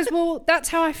 well, that's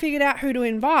how I figured out who to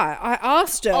invite. I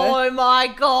asked her. Oh my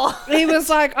God. He was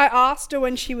like, I asked her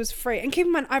when she was free. And keep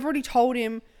in mind, I've already told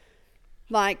him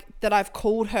like that I've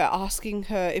called her asking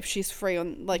her if she's free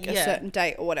on like a certain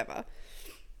date or whatever.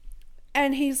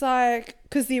 And he's like,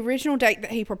 because the original date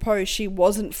that he proposed, she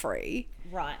wasn't free.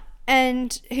 Right.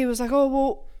 And he was like, oh,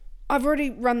 well, I've already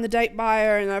run the date by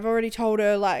her and I've already told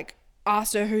her, like,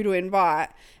 asked her who to invite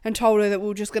and told her that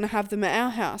we're just going to have them at our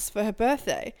house for her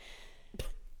birthday.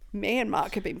 Me and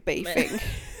Mark have been beefing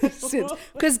since.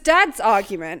 Because Dad's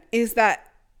argument is that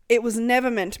it was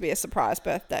never meant to be a surprise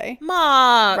birthday.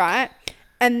 Mark. Right?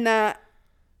 And that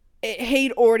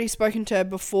he'd already spoken to her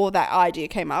before that idea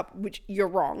came up, which you're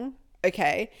wrong.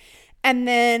 Okay. And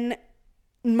then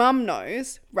Mum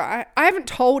knows, right? I haven't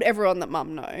told everyone that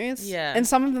Mum knows. Yeah. And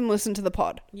some of them listen to the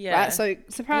pod. Yeah. Right? So,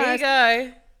 surprise. Here you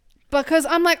go. Because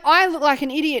I'm like, I look like an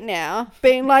idiot now,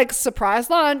 being like, surprise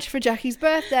lunch for Jackie's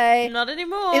birthday. Not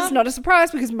anymore. It's not a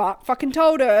surprise because Mark fucking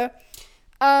told her.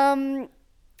 I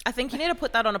think you need to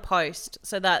put that on a post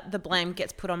so that the blame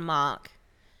gets put on Mark.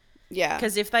 Yeah.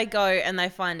 Because if they go and they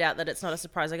find out that it's not a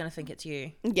surprise, they're going to think it's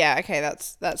you. Yeah, okay,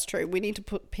 that's true. We need to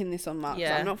pin this on Mark. Yeah.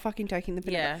 So I'm not fucking taking the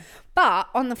pin. Yeah. Of it. But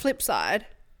on the flip side,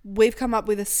 we've come up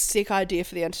with a sick idea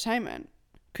for the entertainment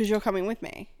because you're coming with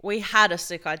me. We had a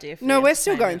sick idea for No, we're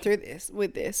still going through this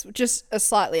with this, just a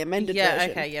slightly amended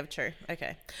version. Okay, yeah, true.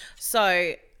 Okay.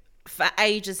 So for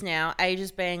ages now,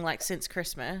 ages being like since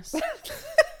Christmas.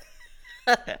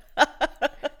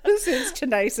 Since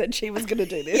Tanae said she was going to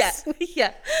do this.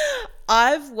 Yeah.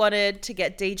 I've wanted to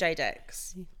get DJ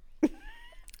decks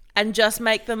and just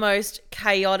make the most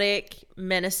chaotic,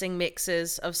 menacing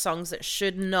mixes of songs that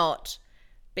should not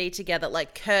be together,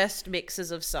 like cursed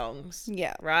mixes of songs.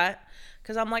 Yeah. Right?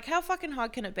 Because I'm like, how fucking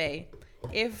hard can it be?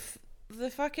 If the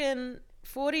fucking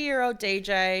 40-year-old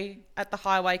DJ at the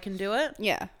highway can do it,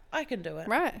 Yeah. I can do it.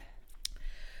 Right.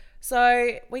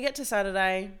 So we get to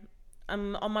Saturday.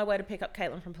 I'm on my way to pick up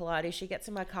Caitlin from Pilates. She gets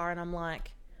in my car and I'm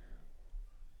like,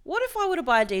 what if I were to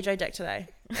buy a DJ deck today?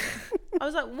 I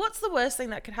was like, what's the worst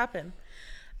thing that could happen?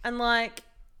 And like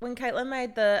when Caitlin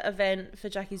made the event for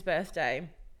Jackie's birthday,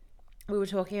 we were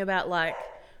talking about like,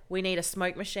 we need a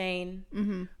smoke machine.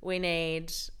 Mm-hmm. We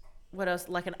need, what else?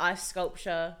 Like an ice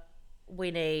sculpture.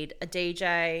 We need a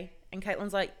DJ. And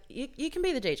Caitlin's like, you can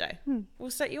be the DJ.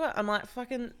 We'll set you up. I'm like,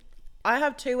 fucking, I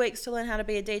have 2 weeks to learn how to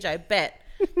be a DJ. Bet.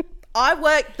 I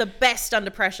work the best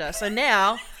under pressure. So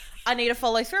now I need to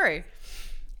follow through.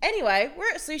 Anyway, we're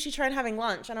at Sushi Train having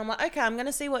lunch. And I'm like, okay, I'm going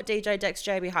to see what DJ decks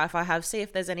JB Hi-Fi have. See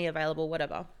if there's any available,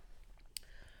 whatever.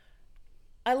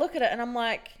 I look at it and I'm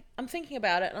like, I'm thinking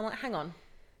about it. And I'm like, hang on.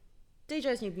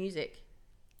 DJs need music.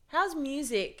 How's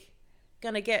music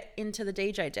going to get into the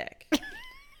DJ deck?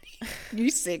 You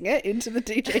sing it into the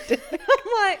DJ deck.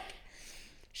 I'm like,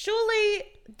 surely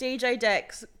DJ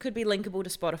decks could be linkable to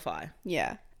Spotify.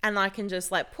 Yeah. And I can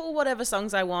just like pull whatever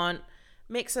songs I want,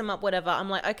 mix them up, whatever. I'm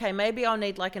like, okay, maybe I'll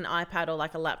need like an iPad or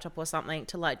like a laptop or something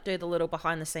to like do the little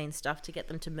behind the scenes stuff to get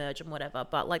them to merge and whatever.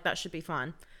 But like that should be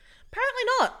fine. Apparently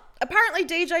not. Apparently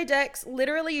DJ decks,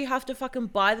 literally you have to fucking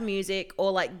buy the music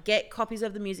or like get copies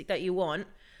of the music that you want,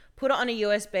 put it on a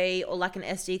USB or like an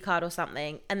SD card or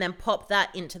something, and then pop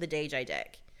that into the DJ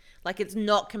deck. Like it's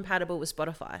not compatible with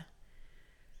Spotify.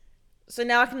 So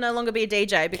now I can no longer be a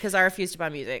DJ because I refuse to buy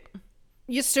music.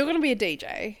 You're still going to be a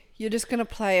DJ. You're just going to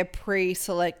play a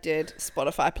pre-selected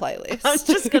Spotify playlist. I'm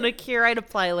just going to curate a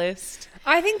playlist.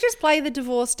 I think just play the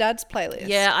Divorced Dads playlist.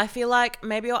 Yeah, I feel like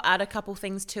maybe I'll add a couple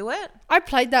things to it. I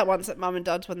played that once at Mum and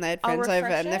Dad's when they had friends over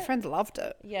and their it. friends loved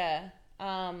it. Yeah.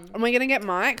 And we're going to get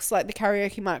mics, like the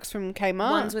karaoke mics from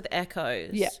Kmart. Ones with echoes.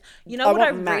 Yeah. You know what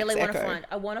I want Max really want to Echo. find?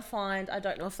 I want to find, I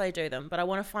don't know if they do them, but I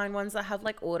want to find ones that have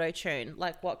like auto-tune,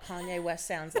 like what Kanye West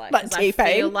sounds like. Like 'Cause I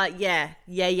T-Pain? feel like,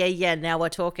 yeah. Now we're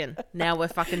talking. Now we're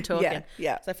fucking talking.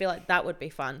 Yeah. So I feel like that would be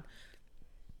fun.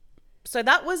 So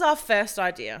that was our first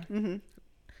idea. Mm-hmm.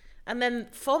 And then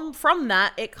from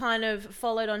that, it kind of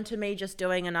followed on to me just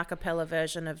doing an a cappella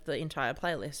version of the entire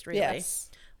playlist, really. Yes.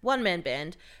 One-man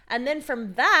band. And then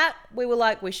from that, we were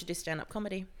like, we should do stand-up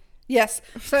comedy. Yes.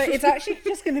 So it's actually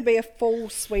just going to be a full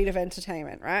suite of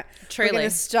entertainment, right? Truly. We're going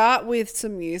to start with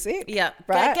some music. Yeah.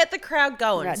 Right? Get the crowd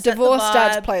going. Right. Set the Divorced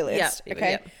Dads vibe. playlist. Yeah.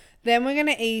 Okay. Yeah. Then we're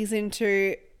going to ease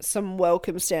into some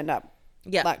welcome stand-up.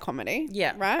 Yeah. Like comedy.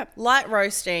 Yeah. Right? Light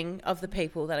roasting of the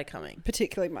people that are coming.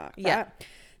 Particularly Mark. Yeah. Right?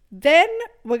 Then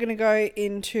we're going to go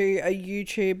into a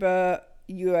YouTuber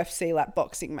UFC like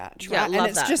boxing match, right? Yeah, and love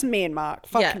it's that. just me and Mark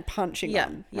fucking punching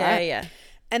on, right? Yeah.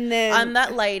 And then I'm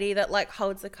that lady that like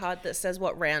holds the card that says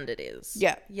what round it is.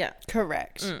 Yeah. Yeah.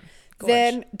 Correct. Gorge.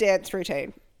 Then dance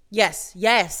routine. Yes.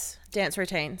 Dance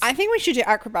routines. I think we should do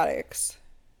acrobatics.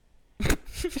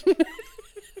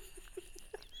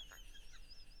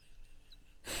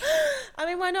 I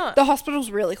mean, why not? The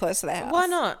hospital's really close to their house. Why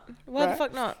not? Why the Right.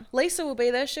 fuck not? Lisa will be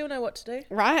there. She'll know what to do.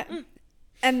 Right?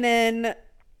 And then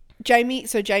Jamie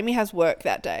has work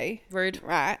that day. Rude.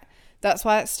 Right? That's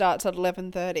why it starts at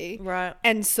 11:30. Right.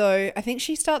 And so I think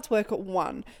she starts work at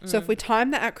 1. So if we time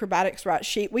the acrobatics right,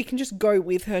 we can just go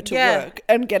with her to work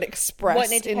and get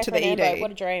expressed into the ED.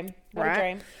 What a dream. What Right. a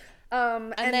dream.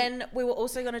 And then we were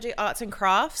also going to do arts and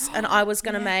crafts, and I was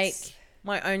going to make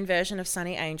my own version of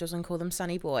Sunny Angels and call them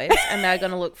Sunny Boys, and they're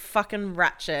going to look fucking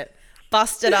ratchet,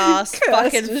 busted ass,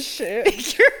 fucking Cursed as shit.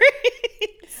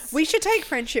 figurines. We should take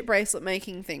friendship bracelet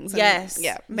making things. And, Yes.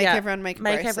 yeah. Make everyone make a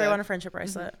bracelet. Make everyone a friendship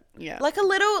bracelet. Mm-hmm. Yeah. Like a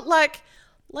little, like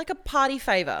a party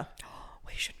favor.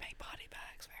 We should make party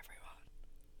bags for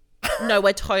everyone. No,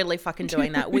 we're totally fucking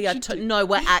doing that. We are. No,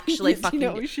 we're actually fucking. You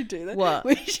know what we should do? That? What?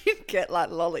 We should get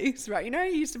like lollies, right? You know,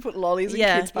 you used to put lollies in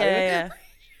kids' party. Yeah.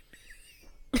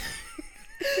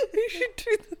 We should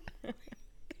do that.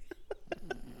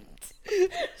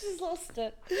 Just lost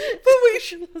it. But we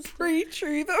should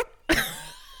pre-chew them.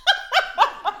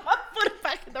 Put it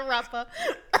back in the wrapper.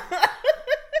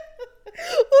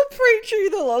 We'll pre-chew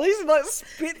the lollies and like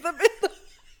spit them in the...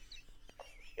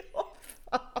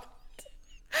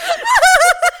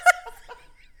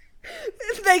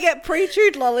 They get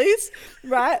pre-chewed lollies,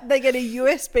 right? They get a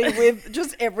USB with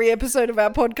just every episode of our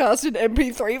podcast in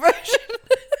MP3 version.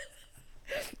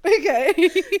 Okay.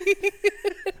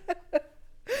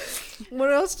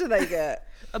 What else do they get?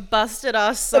 A busted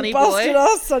ass Sunny a Boy. busted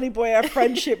ass Sunny Boy, a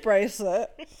friendship bracelet.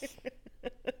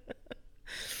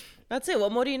 That's it.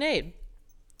 What more do you need?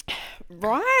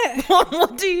 Right. What more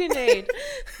do you need?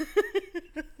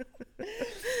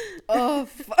 Oh,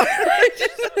 fuck.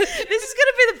 This is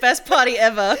gonna be the best party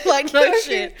ever. Like, no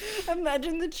shit.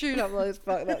 Imagine the tune up those.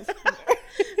 Fuck, that's...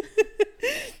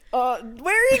 where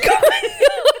are you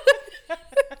going?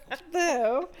 The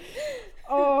hell?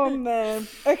 Oh, man.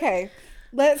 Okay.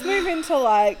 Let's move into,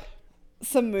 like,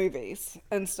 some movies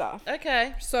and stuff.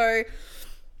 Okay. So,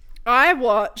 I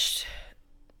watched...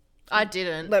 I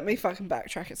didn't. Let me fucking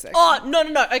backtrack a second. Oh, no.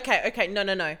 Okay.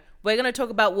 No. We're going to talk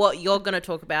about what you're going to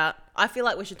talk about. I feel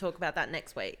like we should talk about that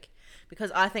next week.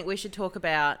 Because I think we should talk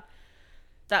about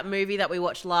that movie that we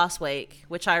watched last week,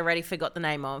 which I already forgot the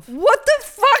name of. What the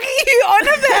fuck are you on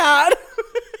about?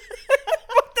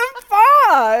 What the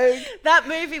fuck? That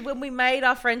movie when we made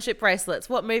our friendship bracelets.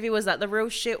 What movie was that? The real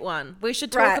shit one. We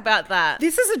should talk Right. about that.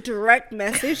 This is a direct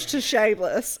message to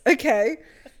Shameless, okay?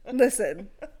 Listen,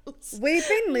 we've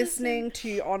been listening to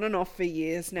you on and off for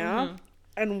years now,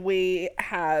 and we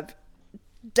have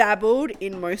dabbled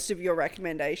in most of your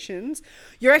recommendations.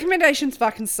 Your recommendations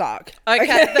fucking suck.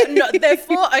 Okay.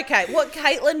 Therefore, okay, what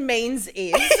Caitlin means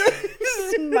is...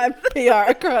 This is my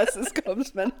PR crisis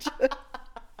comms manager.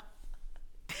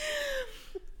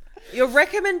 Your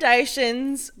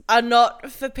recommendations are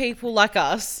not for people like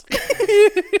us.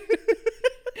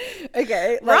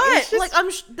 Okay. Like, Right. it's just-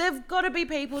 Like, they've got to be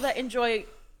people that enjoy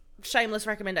shameless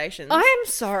recommendations. I am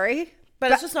sorry,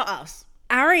 but it's just not us.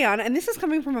 Ariana, and this is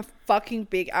coming from a fucking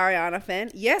big Ariana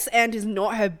fan, Yes and is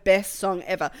not her best song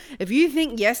ever. If you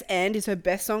think Yes and is her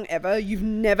best song ever, you've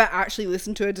never actually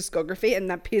listened to her discography, and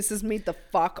that pisses me the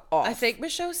fuck off. I think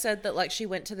Michelle said that, like, she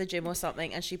went to the gym or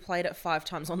something and she played it 5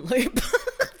 times on loop.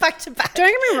 Back to back. Don't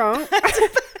get me wrong.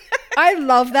 I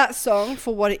love that song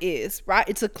for what it is, right?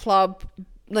 It's a club,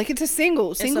 like it's a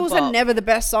single. Singles are bop. never the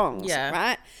best songs, Yeah.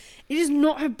 right? It is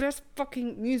not her best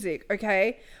fucking music,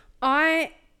 okay?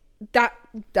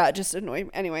 That just annoyed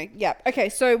me. Anyway, yeah. Okay,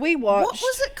 so we watched... What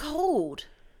was it called?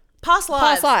 Past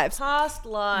Lives. Past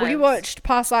Lives. We watched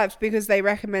Past Lives because they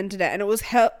recommended it, and it was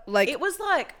It was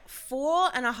like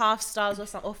 4.5 stars or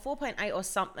something, or 4.8 or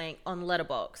something on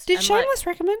Letterboxd. Did And, Shameless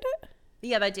recommend it?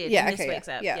 Yeah, they did. Yeah, in this okay, week's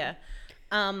app. yeah.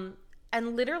 Yeah.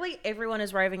 And literally everyone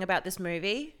is raving about this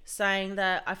movie, saying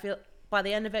that I feel by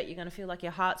the end of it, you're going to feel like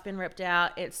your heart's been ripped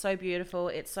out. It's so beautiful.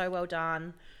 It's so well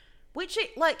done. Which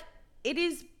it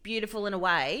is beautiful in a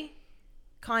way,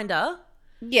 kinda.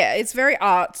 Yeah, it's very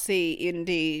artsy,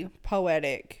 indie,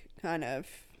 poetic kind of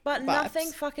But vibes.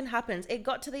 nothing fucking happens. It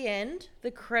got to the end.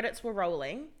 The credits were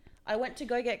rolling. I went to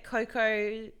go get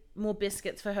Coco more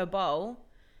biscuits for her bowl.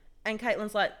 And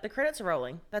Caitlin's like, the credits are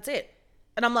rolling. That's it.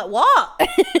 And I'm like, what?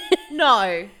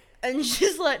 No. And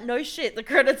she's like, no shit. The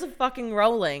credits are fucking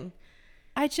rolling.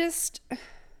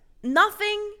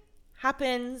 Nothing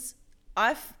happens.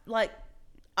 I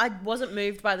wasn't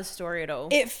moved by the story at all.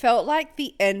 It felt like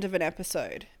the end of an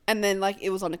episode. And then it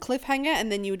was on a cliffhanger,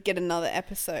 and then you would get another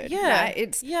episode. Yeah.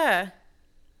 Right? Yeah.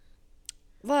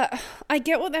 But I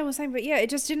get what they were saying, but yeah, it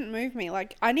just didn't move me.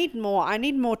 I need more. I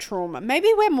need more trauma. Maybe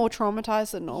we're more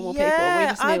traumatized than normal people. We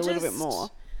just need a little bit more.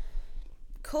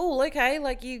 cool, okay.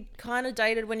 Like, you kind of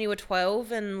dated when you were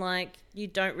 12 and, like, you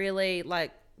don't really,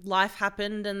 like, life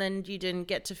happened and then you didn't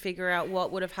get to figure out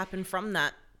what would have happened from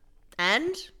that.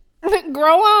 And?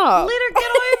 Grow up. Let her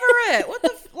get over it. What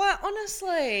the... like,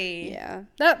 honestly. Yeah.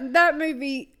 That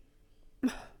movie...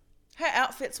 Her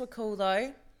outfits were cool,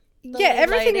 though. Yeah,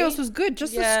 everything else was good.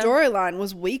 Just the storyline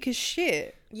was weak as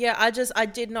shit. Yeah, I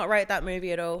did not rate that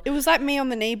movie at all. It was like me on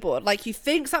the kneeboard. Like, you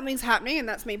think something's happening and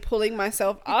that's me pulling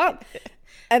myself up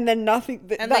and then nothing,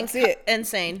 that's it. End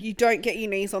scene. You don't get your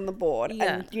knees on the board.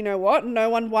 Yeah. And you know what? No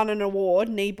one won an award,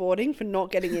 kneeboarding, for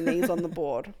not getting your knees on the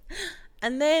board.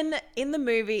 And then in the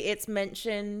movie, it's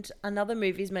mentioned, another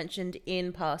movie's mentioned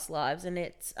in Past Lives, and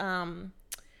it's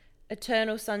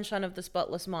Eternal Sunshine of the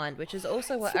Spotless Mind, which is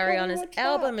also what Ariana's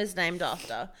album is named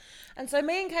after. And so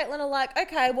me and Caitlin are like,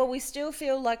 okay, well, we still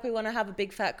feel like we want to have a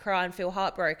big fat cry and feel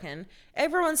heartbroken.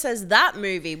 Everyone says that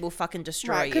movie will fucking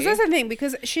destroy you. Because that's the thing,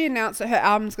 because she announced that her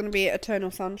album's going to be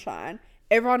Eternal Sunshine.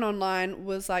 Everyone online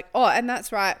was like, oh, and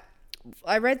that's right.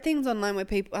 I read things online where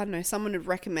people, I don't know, someone had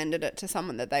recommended it to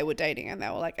someone that they were dating, and they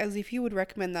were like, as if you would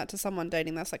recommend that to someone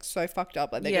dating, that's like so fucked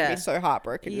up. Like, they're going to be so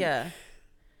heartbroken. Yeah.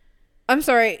 I'm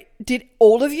sorry, did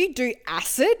all of you do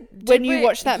acid when you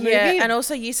watched that movie? Yeah, and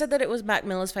also you said that it was Mac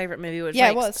Miller's favourite movie, which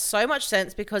makes so much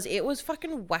sense because it was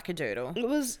fucking wackadoodle. It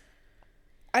was...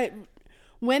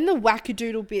 when the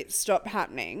wackadoodle bit stopped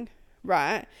happening,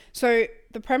 right? So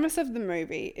the premise of the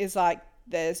movie is like,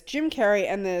 there's Jim Carrey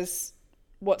and there's,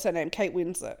 what's her name? Kate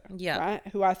Winslet. Yeah. Right?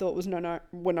 Who I thought was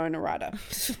Winona Ryder.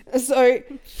 So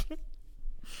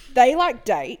they like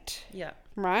date. Yeah.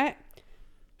 Right?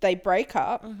 They break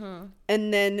up,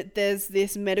 and then there's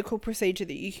this medical procedure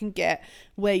that you can get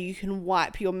where you can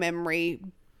wipe your memory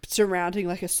surrounding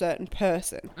like a certain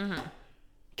person.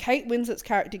 Kate Winslet's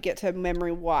character gets her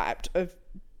memory wiped of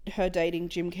her dating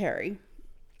Jim Carrey,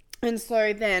 and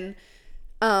so then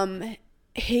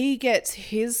he goes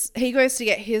to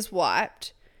get his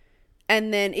wiped,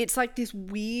 and then it's like this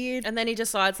weird... And then he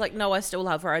decides, like, no, I still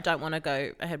love her. I don't want to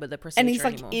go ahead with the procedure anymore.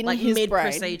 And he's like in his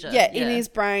brain. Yeah, in his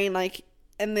brain, like...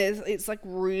 And it's like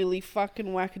really fucking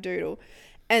wackadoodle.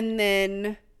 And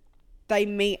then they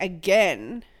meet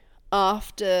again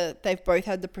after they've both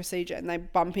had the procedure, and they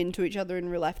bump into each other in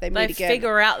real life. They meet again. They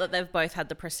figure out that they've both had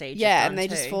the procedure. Yeah, and they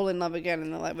just fall in love again,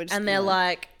 and they're like,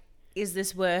 like, is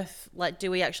this worth, like, do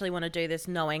we actually want to do this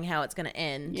knowing how it's going to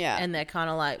end? Yeah. And they're kind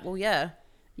of like, well, yeah.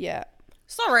 Yeah.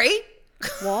 Sorry.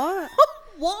 What?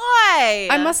 Why?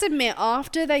 I must admit,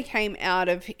 after they came out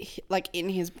of, like, in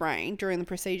his brain during the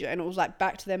procedure, and it was, like,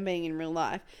 back to them being in real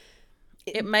life,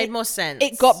 it made more sense.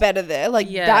 It got better there.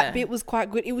 Like, that bit was quite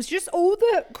good. It was just all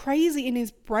the crazy in his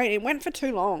brain. It went for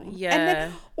too long. Yeah. And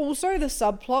then also the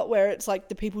subplot where it's, like,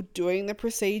 the people doing the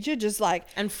procedure just, like...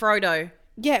 And Frodo.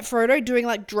 Yeah, Frodo doing,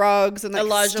 like, drugs and, like,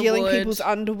 Elijah stealing Wood. people's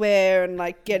underwear and,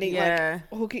 like, getting, like,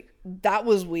 hooking... That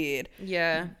was weird.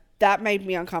 Yeah. That made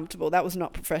me uncomfortable. That was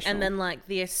not professional. And then, like,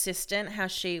 the assistant, how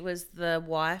she was the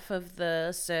wife of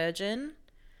the surgeon.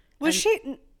 Was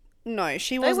she... No,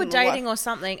 she wasn't. They were dating or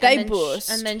something. They bussed.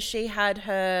 And then she had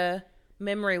her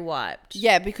memory wiped.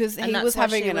 Yeah, because he was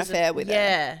having an affair with her.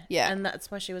 Yeah. Yeah. And that's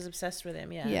why she was obsessed with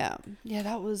him. Yeah. Yeah. Yeah,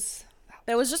 that was...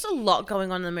 There was just a lot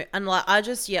going on in the movie. And, like, I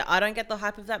don't get the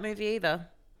hype of that movie either.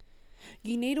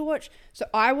 You need to watch... So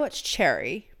I watched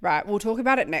Cherry, right? We'll talk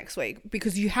about it next week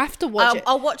because you have to watch it.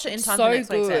 I'll watch it in time for next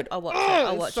week's ep. I'll watch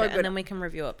it good. and then we can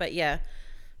review it. But yeah.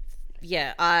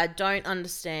 Yeah, I don't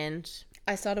understand.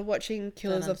 I started watching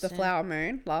Killers of the Flower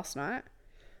Moon last night.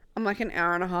 I'm like an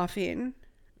hour and a half in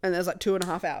and there's like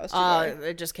 2.5 hours to go.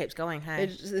 It just keeps going, hey?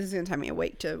 This is going to take me a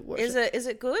week to watch it. Is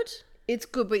it good? It's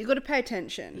good, but you got to pay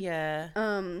attention. Yeah.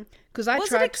 Because I Was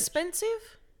tried... it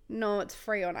expensive? No, it's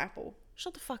free on Apple.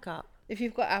 Shut the fuck up. If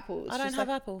you've got Apple, it's I don't have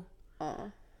Apple.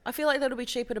 Oh. I feel like that'll be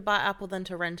cheaper to buy Apple than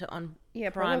to rent it on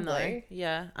Prime, probably. though.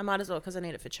 Yeah, I might as well because I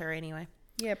need it for Cherry anyway.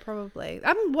 Yeah, probably.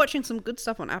 I'm watching some good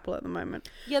stuff on Apple at the moment.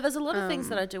 Yeah, there's a lot of things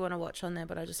that I do want to watch on there,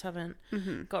 but I just haven't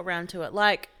got around to it.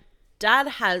 Like, Dad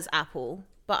has Apple,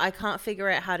 but I can't figure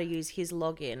out how to use his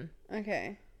login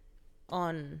Okay.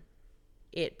 on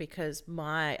it because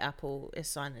my Apple is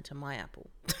signed into my Apple.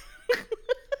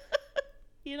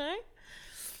 You know?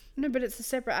 No, but it's a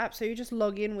separate app, so you just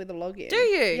log in with a login. Do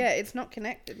you? Yeah, it's not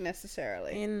connected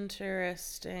necessarily.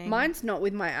 Interesting. Mine's not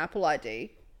with my Apple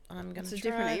ID. I'm going to try It's a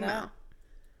different email.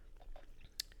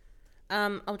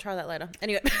 I'll try that later.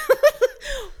 Anyway,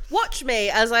 watch me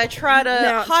as I try to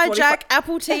Now hijack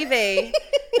Apple TV.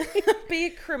 Be a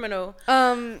criminal.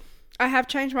 I have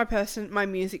changed my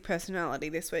music personality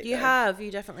this week. You have.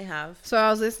 You definitely have. So I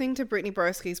was listening to Brittany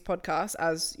Broski's podcast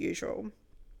as usual.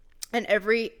 And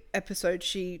every episode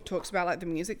she talks about like the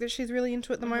music that she's really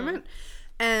into at the moment.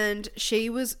 And she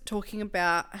was talking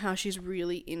about how she's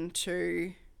really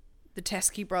into the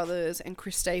Teskey brothers and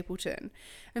Chris Stapleton.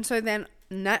 And so then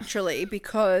naturally,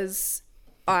 because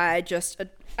are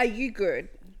you good?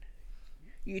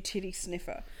 You titty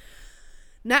sniffer.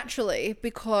 Naturally,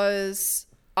 because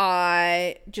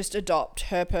I just adopt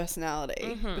her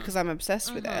personality because I'm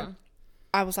obsessed with her,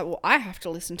 I was like, well, I have to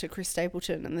listen to Chris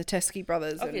Stapleton and the Teskey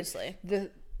brothers. Obviously.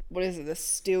 And the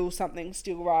Steel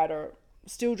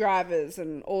Drivers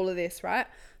and all of this, right?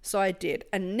 So I did.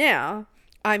 And now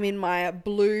I'm in my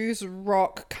blues,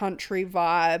 rock, country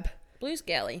vibe. Blues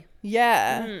galley.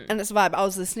 Yeah. And it's a vibe. I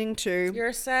was listening to... You're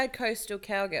a sad coastal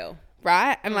cowgirl.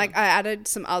 Right? And like I added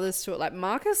some others to it, like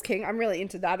Marcus King. I'm really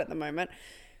into that at the moment.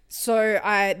 So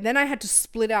I had to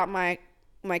split out my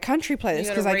country playlist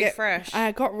because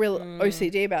I got real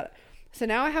OCD about it. So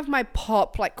now I have my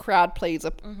pop, like crowd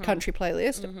pleaser country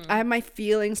playlist. I have my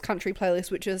feelings country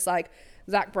playlist, which is like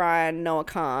Zach Bryan, Noah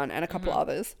Khan, and a couple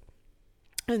others.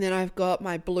 And then I've got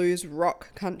my blues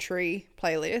rock country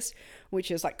playlist,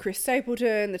 which is like Chris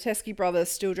Stapleton, the Teskey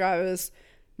brothers, Steel Drivers,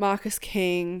 Marcus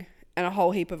King, and a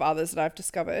whole heap of others that I've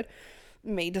discovered.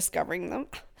 Me discovering them.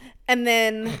 And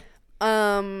then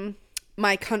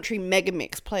my country mega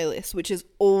mix playlist, which is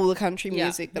all the country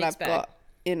music that I've got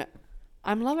in it.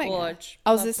 I'm loving it.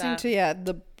 I was listening to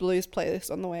the blues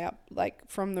playlist on the way up, like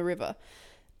from the river.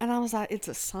 And I was like, it's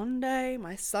a Sunday,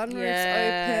 my sunroof's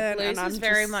open. Blues and I'm is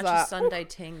very just much like, a Sunday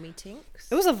ting me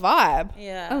tinks. It was a vibe.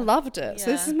 Yeah. I loved it. Yeah.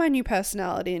 So this is my new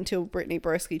personality until Brittany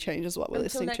Broski changes what we're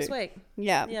listening to. Until next week.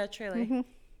 Yeah. Yeah, truly.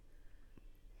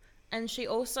 And she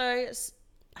also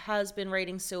has been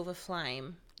reading Silver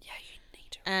Flame. Yeah, you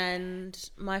need to. And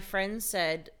my friend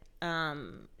said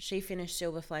she finished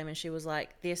Silver Flame and she was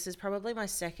like, this is probably my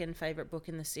second favorite book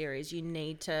in the series. You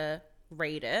need to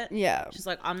read it. Yeah. She's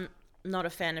like, I'm not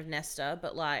a fan of Nesta,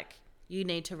 but like, you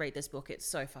need to read this book. It's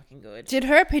so fucking good. Did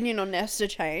her opinion on Nesta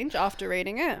change after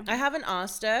reading it? I haven't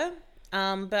asked her,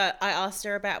 but I asked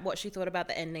her about what she thought about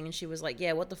the ending, and she was like,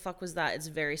 yeah, what the fuck was that? It's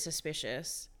very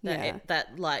suspicious that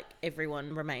that like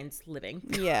everyone remains living.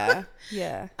 Yeah.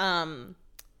 Yeah.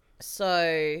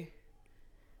 So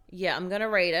yeah, I'm going to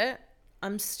read it.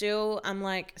 I'm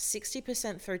like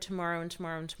 60% through tomorrow and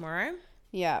tomorrow and tomorrow.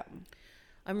 Yeah.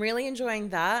 I'm really enjoying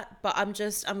that, but I'm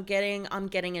getting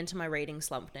into my reading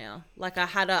slump now. Like I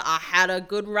had a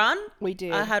good run. We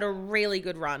did. I had a really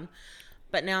good run.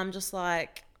 But now I'm just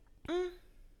like,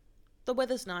 the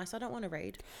weather's nice. I don't want to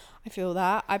read. I feel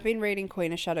that. I've been reading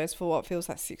Queen of Shadows for what feels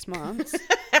like 6 months.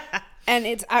 And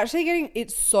it's actually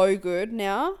it's so good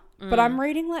now. But I'm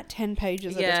reading like 10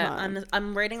 pages at a time. Yeah,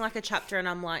 I'm reading like a chapter and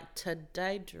I'm like,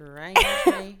 today drained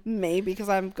me. Me, because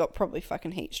I've got probably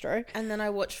fucking heat stroke. And then I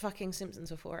watch fucking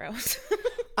Simpsons for 4 hours.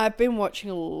 I've been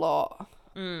watching a lot.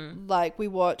 Like we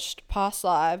watched Past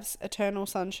Lives, Eternal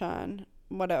Sunshine,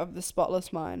 whatever, The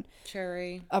Spotless Mind.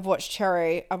 Cherry. I've watched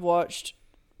Cherry. I've watched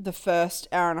the first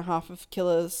hour and a half of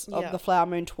Killers of the Flower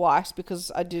Moon twice because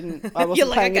I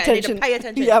wasn't paying attention. I need to pay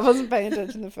attention. Yeah, I wasn't paying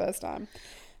attention the first time.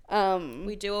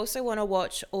 We do also want to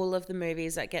watch all of the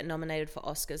movies that get nominated for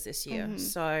Oscars this year.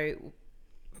 So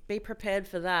be prepared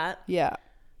for that. Yeah.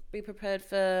 Be prepared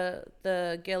for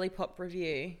the girly pop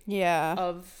review. Yeah.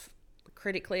 Of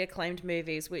critically acclaimed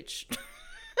movies, which...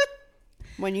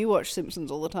 When you watch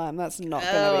Simpsons all the time, that's not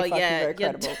going to be fucking very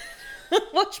credible.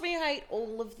 Watch me hate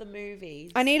all of the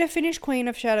movies. I need to finish Queen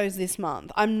of Shadows this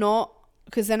month. I'm not...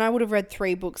 Because then I would have read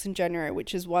 3 books in January,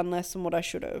 which is 1 less than what I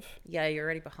should have. Yeah, you're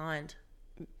already behind.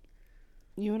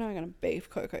 You and I are going to beef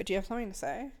Coco. Do you have something to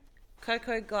say?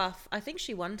 Coco Gauff. I think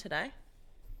she won today.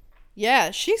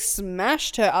 Yeah, she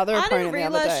smashed her other opponent the other day. I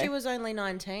didn't realise she was only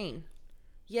 19.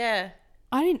 Yeah.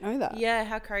 I didn't know that. Yeah,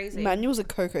 how crazy. Manuel's a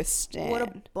Coco stan. What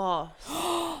a boss.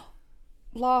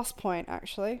 Last point,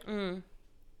 actually.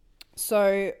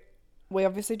 So, we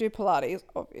obviously do Pilates,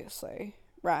 obviously,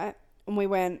 right?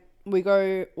 And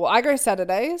I go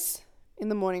Saturdays in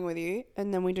the morning with you,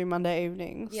 and then we do Monday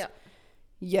evenings. Yeah.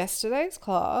 Yesterday's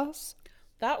class.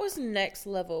 That was next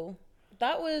level.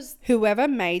 That was... Whoever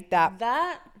made that.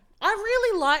 I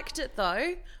really liked it,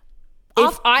 though.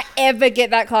 If I ever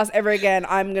get that class ever again,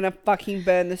 I'm going to fucking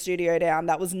burn the studio down.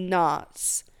 That was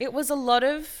nuts. It was a lot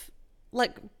of,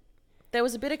 like, there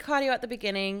was a bit of cardio at the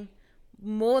beginning,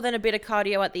 more than a bit of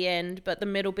cardio at the end, but the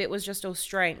middle bit was just all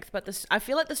strength. But I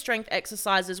feel like the strength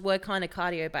exercises were kind of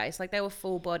cardio-based. Like, they were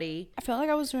full body. I felt like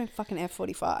I was doing fucking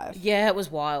F45. Yeah, it was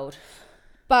wild.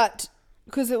 But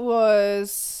because it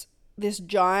was this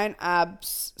giant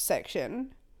abs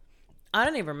section. I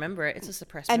don't even remember it. It's a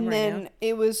suppressed memory now. And then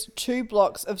it was 2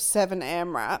 blocks of 7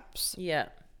 AMRAPs. Yeah.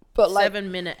 But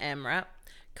 7-minute AMRAP.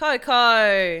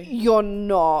 Coco. You're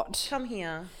not. Come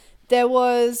here. There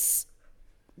was,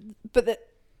 but the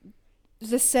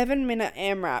 7-minute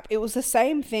AMRAP, it was the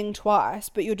same thing twice,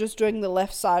 but you're just doing the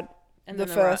left side, and the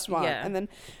first one. Yeah. And then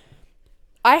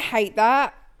I hate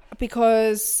that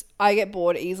because I get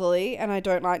bored easily and I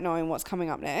don't like knowing what's coming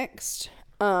up next.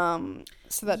 So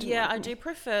that I do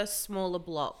prefer smaller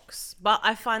blocks, but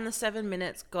I find the 7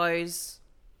 minutes goes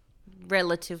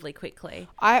relatively quickly.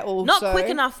 I also not quick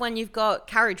enough when you've got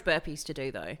carriage burpees to do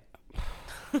though.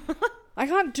 I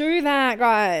can't do that,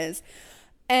 guys.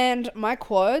 And my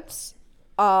quads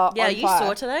are on you fire.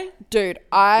 saw today? Dude,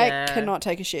 I cannot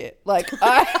take a shit. Like,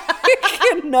 I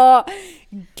cannot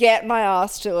get my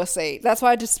ass to a seat. That's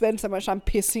why I just spend so much time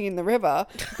pissing in the river,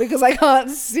 because I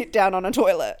can't sit down on a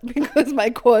toilet because my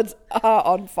quads are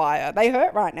on fire. They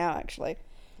hurt right now, actually.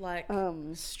 Like,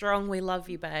 strong, we love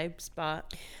you, babes,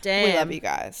 but damn. We love you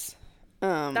guys.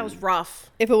 That was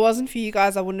rough. If it wasn't for you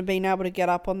guys, I wouldn't have been able to get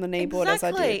up on the kneeboard as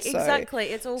I did. So. Exactly.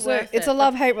 It's all worth it. It's a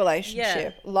love-hate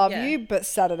relationship. Love you, but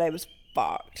Saturday was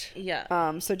fucked.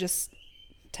 Yeah. So just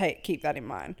keep that in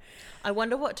mind. I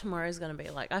wonder what tomorrow's going to be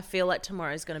like. I feel like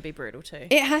tomorrow's going to be brutal too.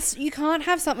 You can't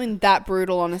have something that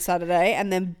brutal on a Saturday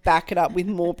and then back it up with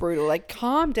more brutal. Like,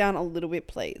 calm down a little bit,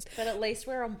 please. But at least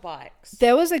we're on bikes.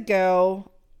 There was a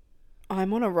girl,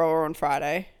 I'm on a rower on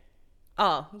Friday.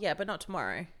 Oh, yeah, but not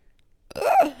tomorrow.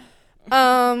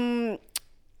 There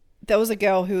was a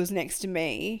girl who was next to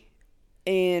me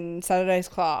in Saturday's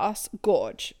class,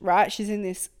 gorge, right? She's in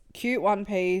this cute one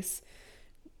piece,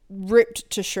 ripped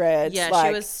to shreds. Yeah, like,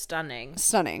 she was stunning,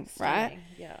 right?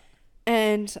 Yeah.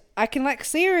 And I can like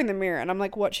see her in the mirror, and I'm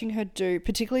like watching her do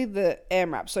particularly the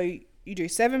AMRAP. So you do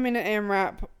 7-minute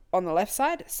AMRAP on the left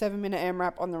side, 7-minute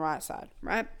AMRAP on the right side,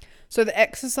 right? So the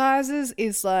exercises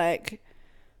is like,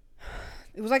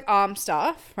 it was like arm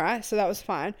stuff, right? So that was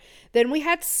fine. Then we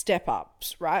had step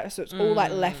ups, right? So it's all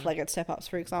like left-legged step ups,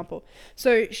 for example.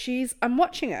 So I'm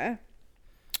watching her.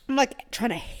 I'm like trying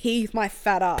to heave my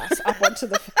fat ass up onto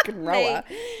the fucking rower.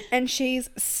 And she's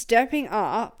stepping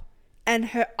up and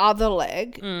her other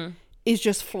leg is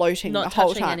just floating the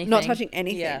whole time. Not touching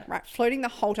anything, right? Floating the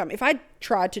whole time. If I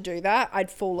tried to do that, I'd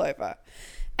fall over.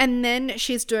 And then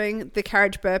she's doing the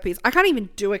carriage burpees. I can't even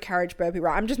do a carriage burpee,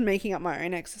 right? I'm just making up my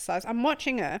own exercise. I'm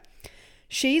watching her.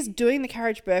 She's doing the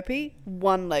carriage burpee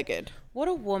one-legged. What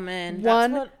a woman.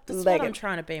 That's what I'm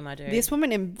trying to be, my dude. This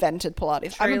woman invented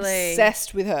Pilates. Truly. I'm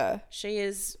obsessed with her. She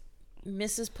is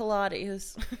Mrs.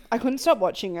 Pilates. I couldn't stop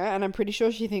watching her, and I'm pretty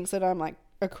sure she thinks that I'm like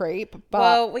a creep. But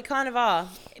well, we kind of are.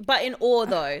 But in awe,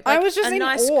 though. Like, I was just in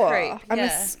nice awe. Creep. I'm a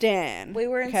stan. We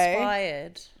were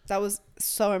inspired. That was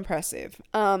so impressive.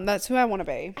 That's who I want to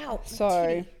be. Ow,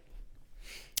 so,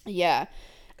 yeah.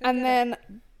 And then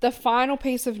the final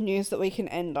piece of news that we can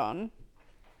end on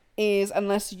is,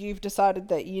 unless you've decided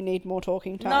that you need more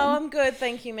talking time. No, I'm good.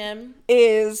 Thank you, ma'am.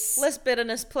 Is less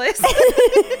bitterness, please.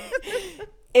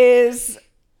 is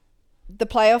the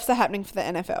playoffs are happening for the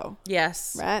NFL.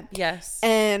 Yes. Right? Yes.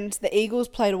 And the Eagles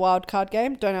played a wild card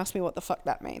game. Don't ask me what the fuck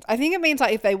that means. I think it means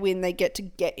like if they win, they get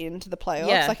into the playoffs.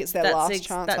 Yeah, like it's their last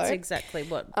chance. That's exactly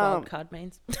what wild card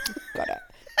means. Got it.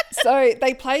 So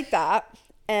they played that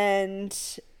and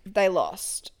they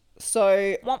lost.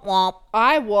 So womp womp.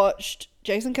 I watched,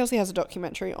 Jason Kelce has a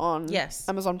documentary on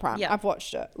Amazon Prime. Yeah. I've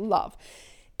watched it. Love.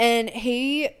 And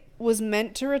he was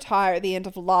meant to retire at the end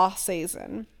of last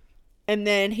season. And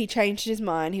then he changed his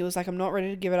mind. He was like, I'm not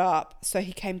ready to give it up. So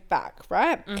he came back,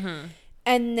 right? Mm-hmm.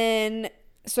 And then,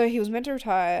 so he was meant to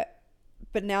retire,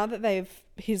 but now that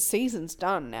his season's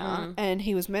done now, and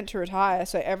he was meant to retire,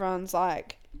 so everyone's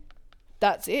like,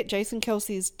 that's it. Jason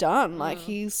Kelce's done. Like,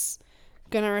 he's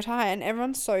going to retire. And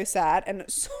everyone's so sad. And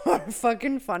it's so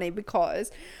fucking funny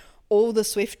because all the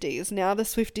Swifties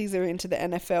are into the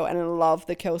NFL and love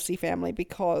the Kelce family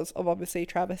because of obviously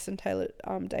Travis and Taylor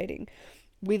dating.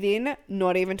 Within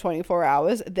not even 24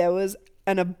 hours, there was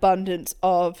an abundance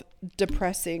of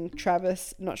depressing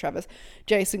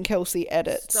Jason Kelce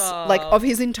edits. Stop. Like, of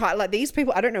his entire, like, these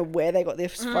people, I don't know where they got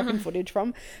this fucking footage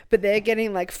from, but they're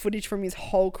getting, like, footage from his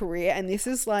whole career, and this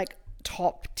is, like,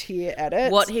 top tier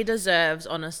edits. What he deserves,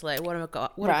 honestly. What a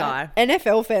guy.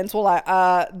 NFL fans were like,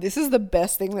 this is the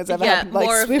best thing that's ever happened. Like,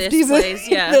 more Swifties of this, please.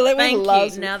 Yeah, thank you.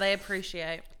 It. Now they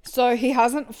appreciate. So he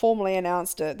hasn't formally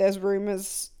announced it. There's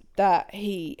rumors that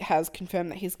he has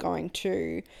confirmed that he's going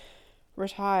to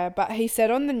retire, but he said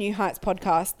on the New Heights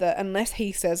podcast that unless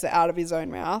he says it out of his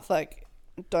own mouth, like,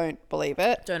 don't believe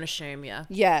it. Don't assume, yeah.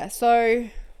 Yeah, so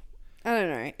I don't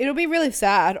know. It'll be really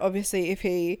sad, obviously, if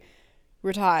he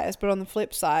retires, but on the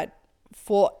flip side,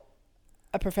 for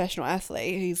a professional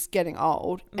athlete, he's getting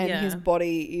old and his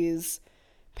body is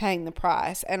paying the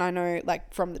price. And I know,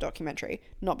 like, from the documentary,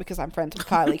 not because I'm friends with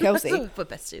Kylie Kelsey. For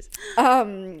besties.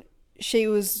 She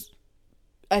was,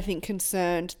 I think,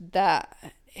 concerned that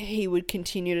he would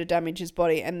continue to damage his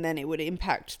body and then it would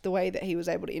impact the way that he was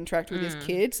able to interact with his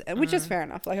kids, and which is fair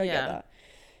enough. Like, I get that.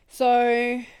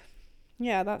 So,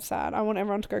 yeah, that's sad. I want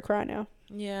everyone to go cry now.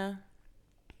 Yeah.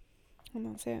 And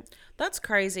that's it. That's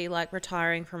crazy, like,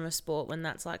 retiring from a sport when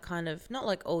that's, like, kind of, not,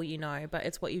 like, all you know, but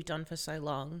it's what you've done for so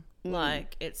long.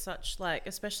 Like, it's such, like,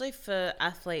 especially for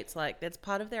athletes, like, it's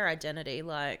part of their identity,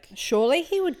 like. Surely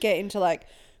he would get into, like,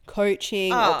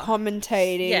 coaching or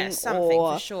commentating. Yeah, something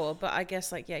for sure. But I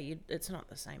guess, like, yeah, it's not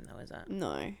the same, though, is it?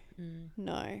 No.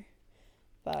 No.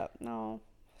 But, no.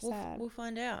 Sad. We'll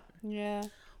find out. Yeah.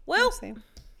 Well,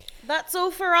 that's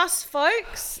all for us,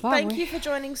 folks. Thank you for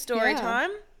joining Story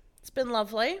Time. It's been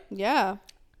lovely. Yeah.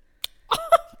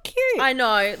 Cute. I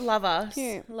know. Love us.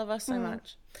 Cute. Love us so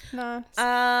much.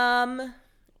 Nice.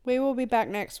 We will be back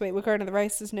next week. We're going to the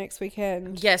races next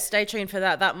weekend. Yes, stay tuned for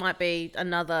that. That might be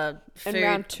another food. And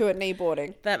round 2 at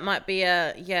kneeboarding. That might be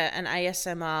an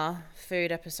ASMR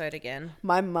food episode again.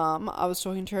 My mum, I was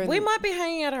talking to her. We might be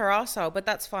hanging out her arsehole, but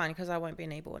that's fine because I won't be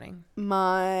kneeboarding.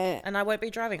 And I won't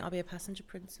be driving. I'll be a passenger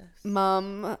princess.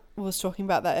 Mum was talking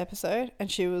about that episode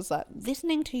and she was like,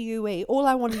 listening to you, all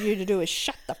I wanted you to do is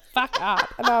shut the fuck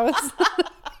up. And I was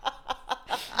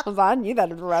like, I knew that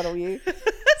would rattle you.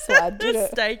 So I did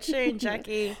it. Stay tuned,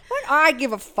 Jackie. Like, I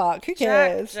give a fuck. Who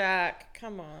cares? Jack,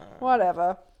 come on.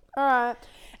 Whatever. All right.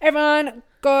 Everyone,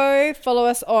 go follow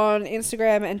us on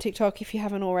Instagram and TikTok if you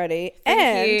haven't already.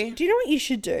 Thank you. Do you know what you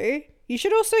should do? You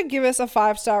should also give us a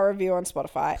 5-star review on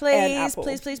Spotify and Apple.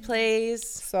 Please.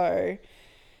 So,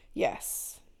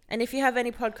 yes. And if you have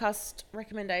any podcast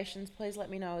recommendations, please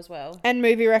let me know as well. And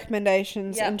movie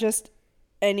recommendations and just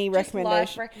any recommendations.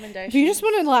 Life recommendations. If you just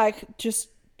want to, like, just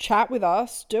chat with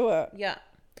us, do it. Yeah.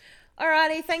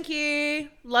 Alrighty, thank you.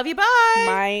 Love you, bye.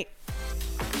 Bye.